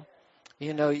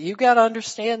 you know, you got to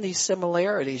understand these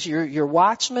similarities. You're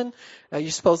watchmen. You're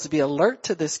supposed to be alert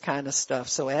to this kind of stuff.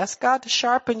 So ask God to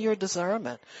sharpen your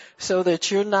discernment so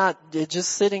that you're not just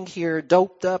sitting here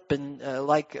doped up and,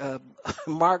 like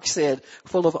Mark said,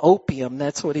 full of opium.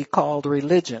 That's what he called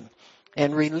religion.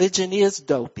 And religion is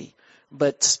dopey.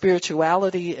 But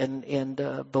spirituality and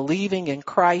believing in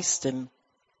Christ and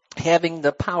having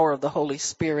the power of the Holy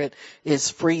Spirit is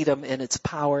freedom and its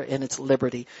power and its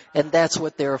liberty. And that's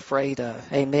what they're afraid of.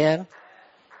 Amen?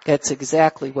 That's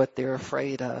exactly what they're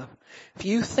afraid of. If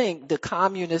you think the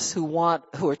communists who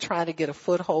are trying to get a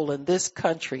foothold in this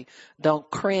country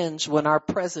don't cringe when our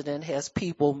president has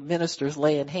ministers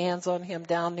laying hands on him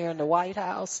down there in the White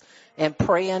House and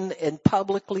praying and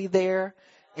publicly there,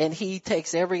 And he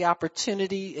takes every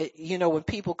opportunity. You know, when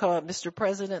people come up, Mr.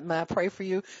 President, may I pray for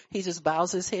you? He just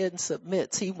bows his head and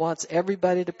submits. He wants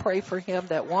everybody to pray for him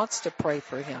that wants to pray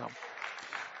for him.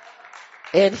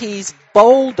 And he's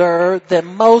bolder than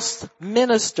most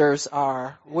ministers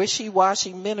are.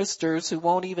 Wishy-washy ministers who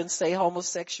won't even say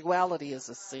homosexuality is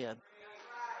a sin.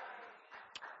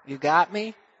 You got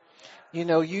me? You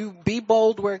know, you be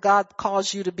bold where God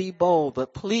calls you to be bold,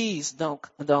 but please don't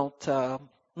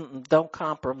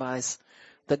compromise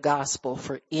the gospel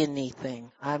for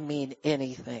anything. I mean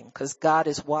anything, because God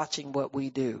is watching what we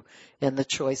do and the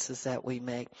choices that we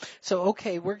make. So,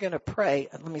 okay, we're going to pray.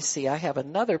 Let me see. I have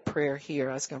another prayer here.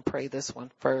 I was going to pray this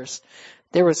one first.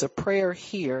 There was a prayer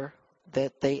here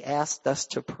that they asked us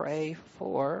to pray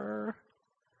for.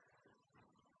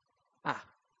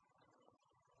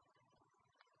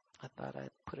 I thought I'd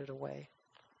put it away.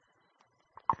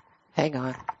 Hang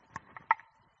on.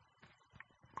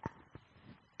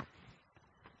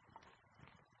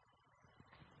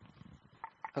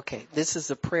 Okay, this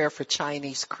is a prayer for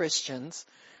Chinese Christians.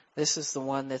 This is the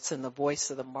one that's in the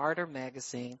Voice of the Martyr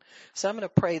magazine. So I'm going to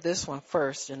pray this one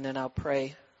first, and then I'll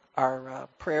pray our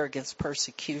prayer against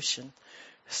persecution,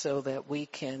 so that we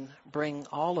can bring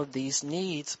all of these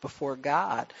needs before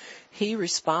God. He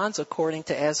responds according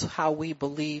to as how we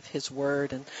believe his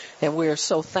word. And we are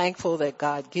so thankful that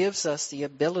God gives us the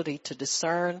ability to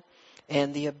discern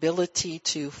and the ability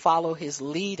to follow his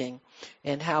leading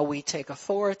and how we take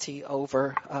authority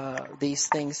over these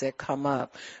things that come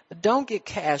up. Don't get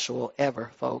casual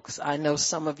ever, folks. I know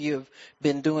some of you have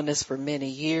been doing this for many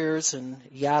years and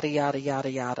yada, yada, yada,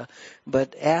 yada.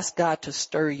 But ask God to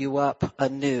stir you up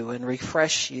anew and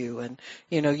refresh you. And,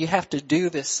 you know, you have to do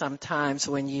this sometimes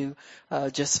when you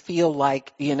just feel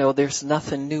like, you know, there's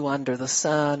nothing new under the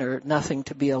sun or nothing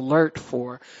to be alert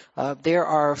for. There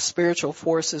are spiritual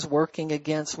forces working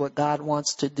against what God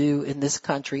wants to do in this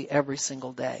country every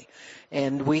single day.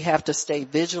 And we have to stay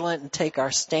vigilant and take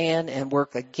our stand and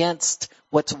work against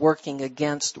what's working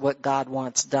against what God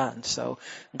wants done. So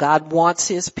God wants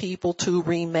his people to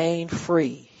remain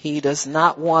free. He does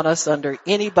not want us under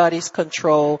anybody's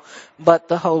control but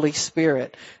the Holy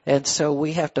Spirit. And so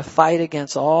we have to fight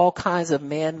against all kinds of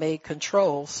man-made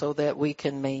control so that we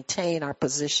can maintain our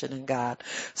position in God.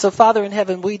 So Father in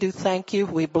heaven, we do thank you.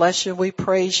 We bless you. We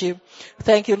praise you.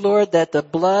 Thank you, Lord, that the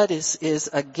blood is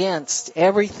against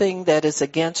everything that is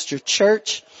against your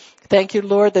church. Thank you,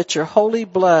 Lord, that your holy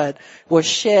blood was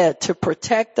shed to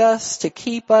protect us, to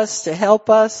keep us, to help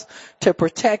us, to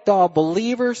protect all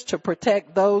believers, to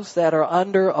protect those that are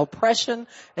under oppression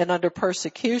and under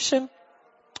persecution.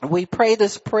 We pray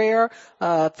this prayer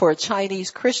for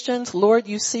Chinese Christians. Lord,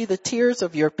 you see the tears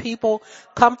of your people.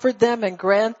 Comfort them and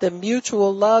grant them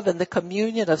mutual love and the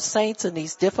communion of saints in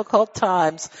these difficult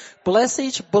times. Bless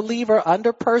each believer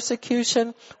under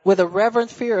persecution with a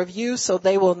reverent fear of you so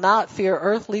they will not fear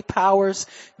earthly powers.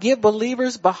 Give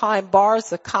believers behind bars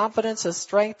the confidence and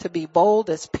strength to be bold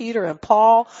as Peter and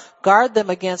Paul. Guard them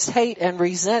against hate and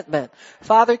resentment.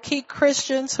 Father, keep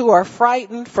Christians who are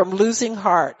frightened from losing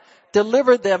heart.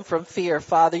 Deliver them from fear,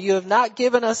 Father. You have not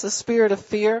given us a spirit of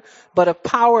fear, but of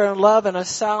power and love and a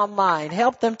sound mind.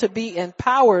 Help them to be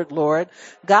empowered, Lord.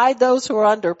 Guide those who are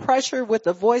under pressure with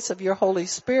the voice of your Holy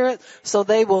Spirit so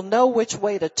they will know which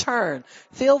way to turn.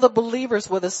 Fill the believers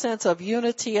with a sense of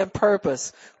unity and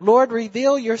purpose. Lord,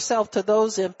 reveal yourself to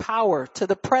those in power, to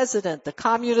the president, the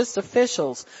communist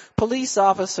officials, police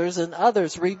officers, and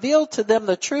others. Reveal to them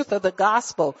the truth of the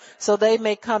gospel so they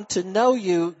may come to know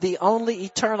you, the only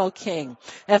eternal King.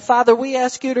 And Father, we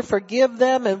ask you to forgive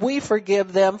them, and we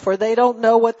forgive them, for they don't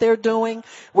know what they're doing.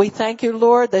 We thank you,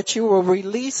 Lord, that you will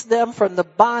release them from the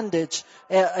bondage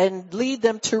and lead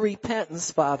them to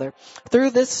repentance, Father.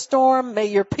 Through this storm, may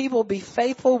your people be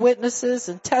faithful witnesses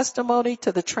and testimony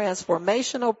to the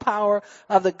transformational power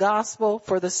of the gospel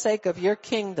for the sake of your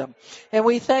kingdom. And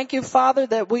we thank you, Father,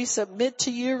 that we submit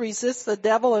to you, resist the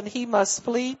devil, and he must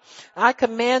flee. I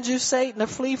command you, Satan, to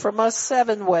flee from us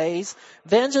 7 ways.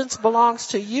 Vengeance belongs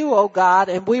to you, O God,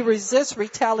 and we resist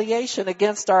retaliation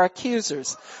against our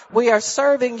accusers. We are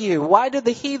serving you. Why do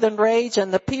the heathen rage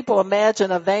and the people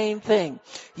imagine a vain thing?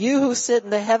 You who sit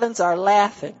in the heavens are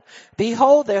laughing.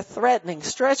 Behold, they're threatening.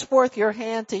 Stretch forth your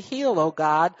hand to heal, O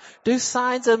God. Do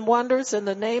signs and wonders in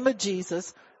the name of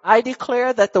Jesus. I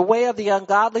declare that the way of the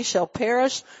ungodly shall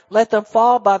perish. Let them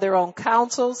fall by their own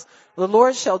counsels. The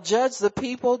Lord shall judge the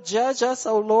people. Judge us,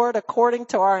 O Lord, according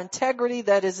to our integrity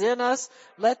that is in us.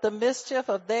 Let the mischief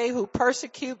of they who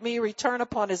persecute me return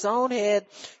upon his own head.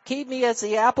 Keep me as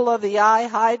the apple of the eye.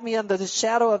 Hide me under the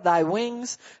shadow of thy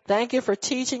wings. Thank you for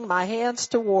teaching my hands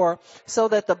to war, so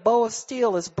that the bow of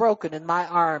steel is broken in my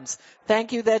arms.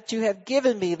 Thank you that you have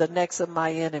given me the necks of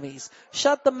my enemies.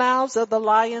 Shut the mouths of the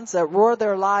lions that roar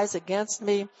their lies against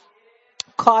me.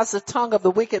 Cause the tongue of the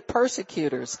wicked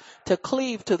persecutors to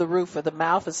cleave to the roof of the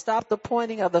mouth, and stop the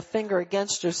pointing of the finger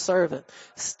against your servant.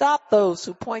 Stop those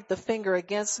who point the finger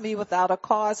against me without a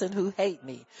cause and who hate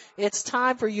me. It's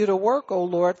time for you to work, O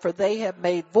Lord, for they have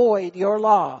made void your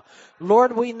law.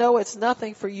 Lord, we know it's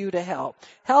nothing for you to help.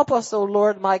 Help us, O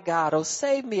Lord my God. O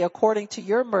save me according to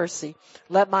your mercy.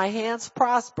 Let my hands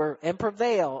prosper and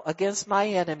prevail against my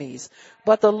enemies.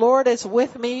 But the Lord is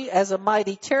with me as a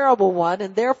mighty terrible one,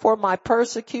 and therefore my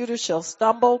persecutors shall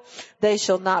stumble. They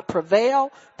shall not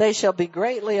prevail. They shall be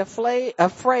greatly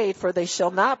afraid, for they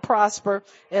shall not prosper,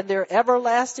 and their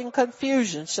everlasting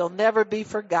confusion shall never be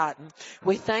forgotten.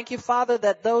 We thank you, Father,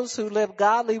 that those who live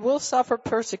godly will suffer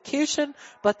persecution,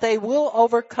 but they will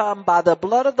overcome by the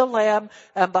blood of the Lamb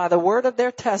and by the word of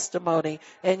their testimony.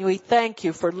 And we thank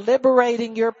you for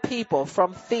liberating your people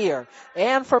from fear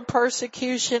and from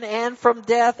persecution and from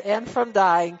death and from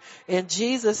dying. In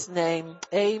Jesus' name,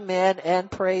 amen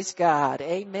and praise God.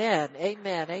 Amen,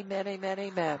 amen, amen, amen,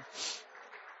 amen.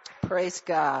 Praise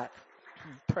God.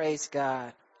 Praise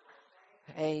God.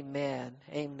 Amen.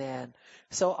 Amen.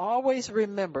 So always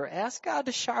remember, ask God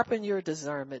to sharpen your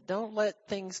discernment. Don't let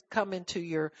things come into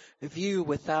your view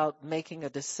without making a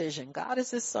decision. God,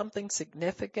 is this something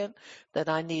significant that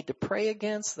I need to pray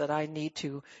against, that I need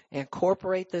to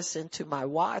incorporate this into my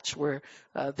watch, where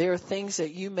there are things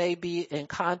that you may be in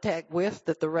contact with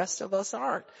that the rest of us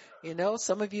aren't. You know,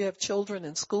 some of you have children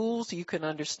in schools. You can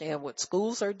understand what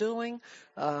schools are doing.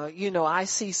 I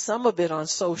see some of it on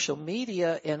social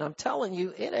media, and I'm telling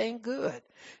you, it ain't good.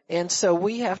 And so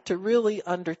we have to really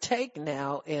undertake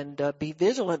now and be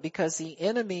vigilant, because the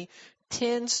enemy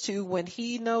tends to, when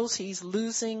he knows he's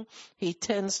losing, he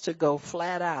tends to go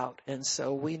flat out. And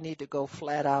so we need to go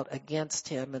flat out against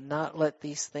him and not let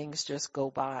these things just go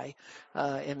by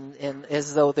and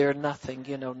as though they're nothing.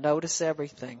 Notice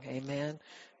everything. Amen.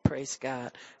 Praise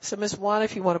God. So Miss Juana,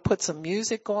 if you want to put some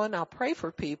music on, I'll pray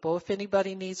for people. If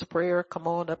anybody needs prayer, come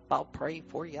on up. I'll pray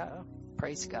for you.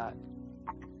 Praise God.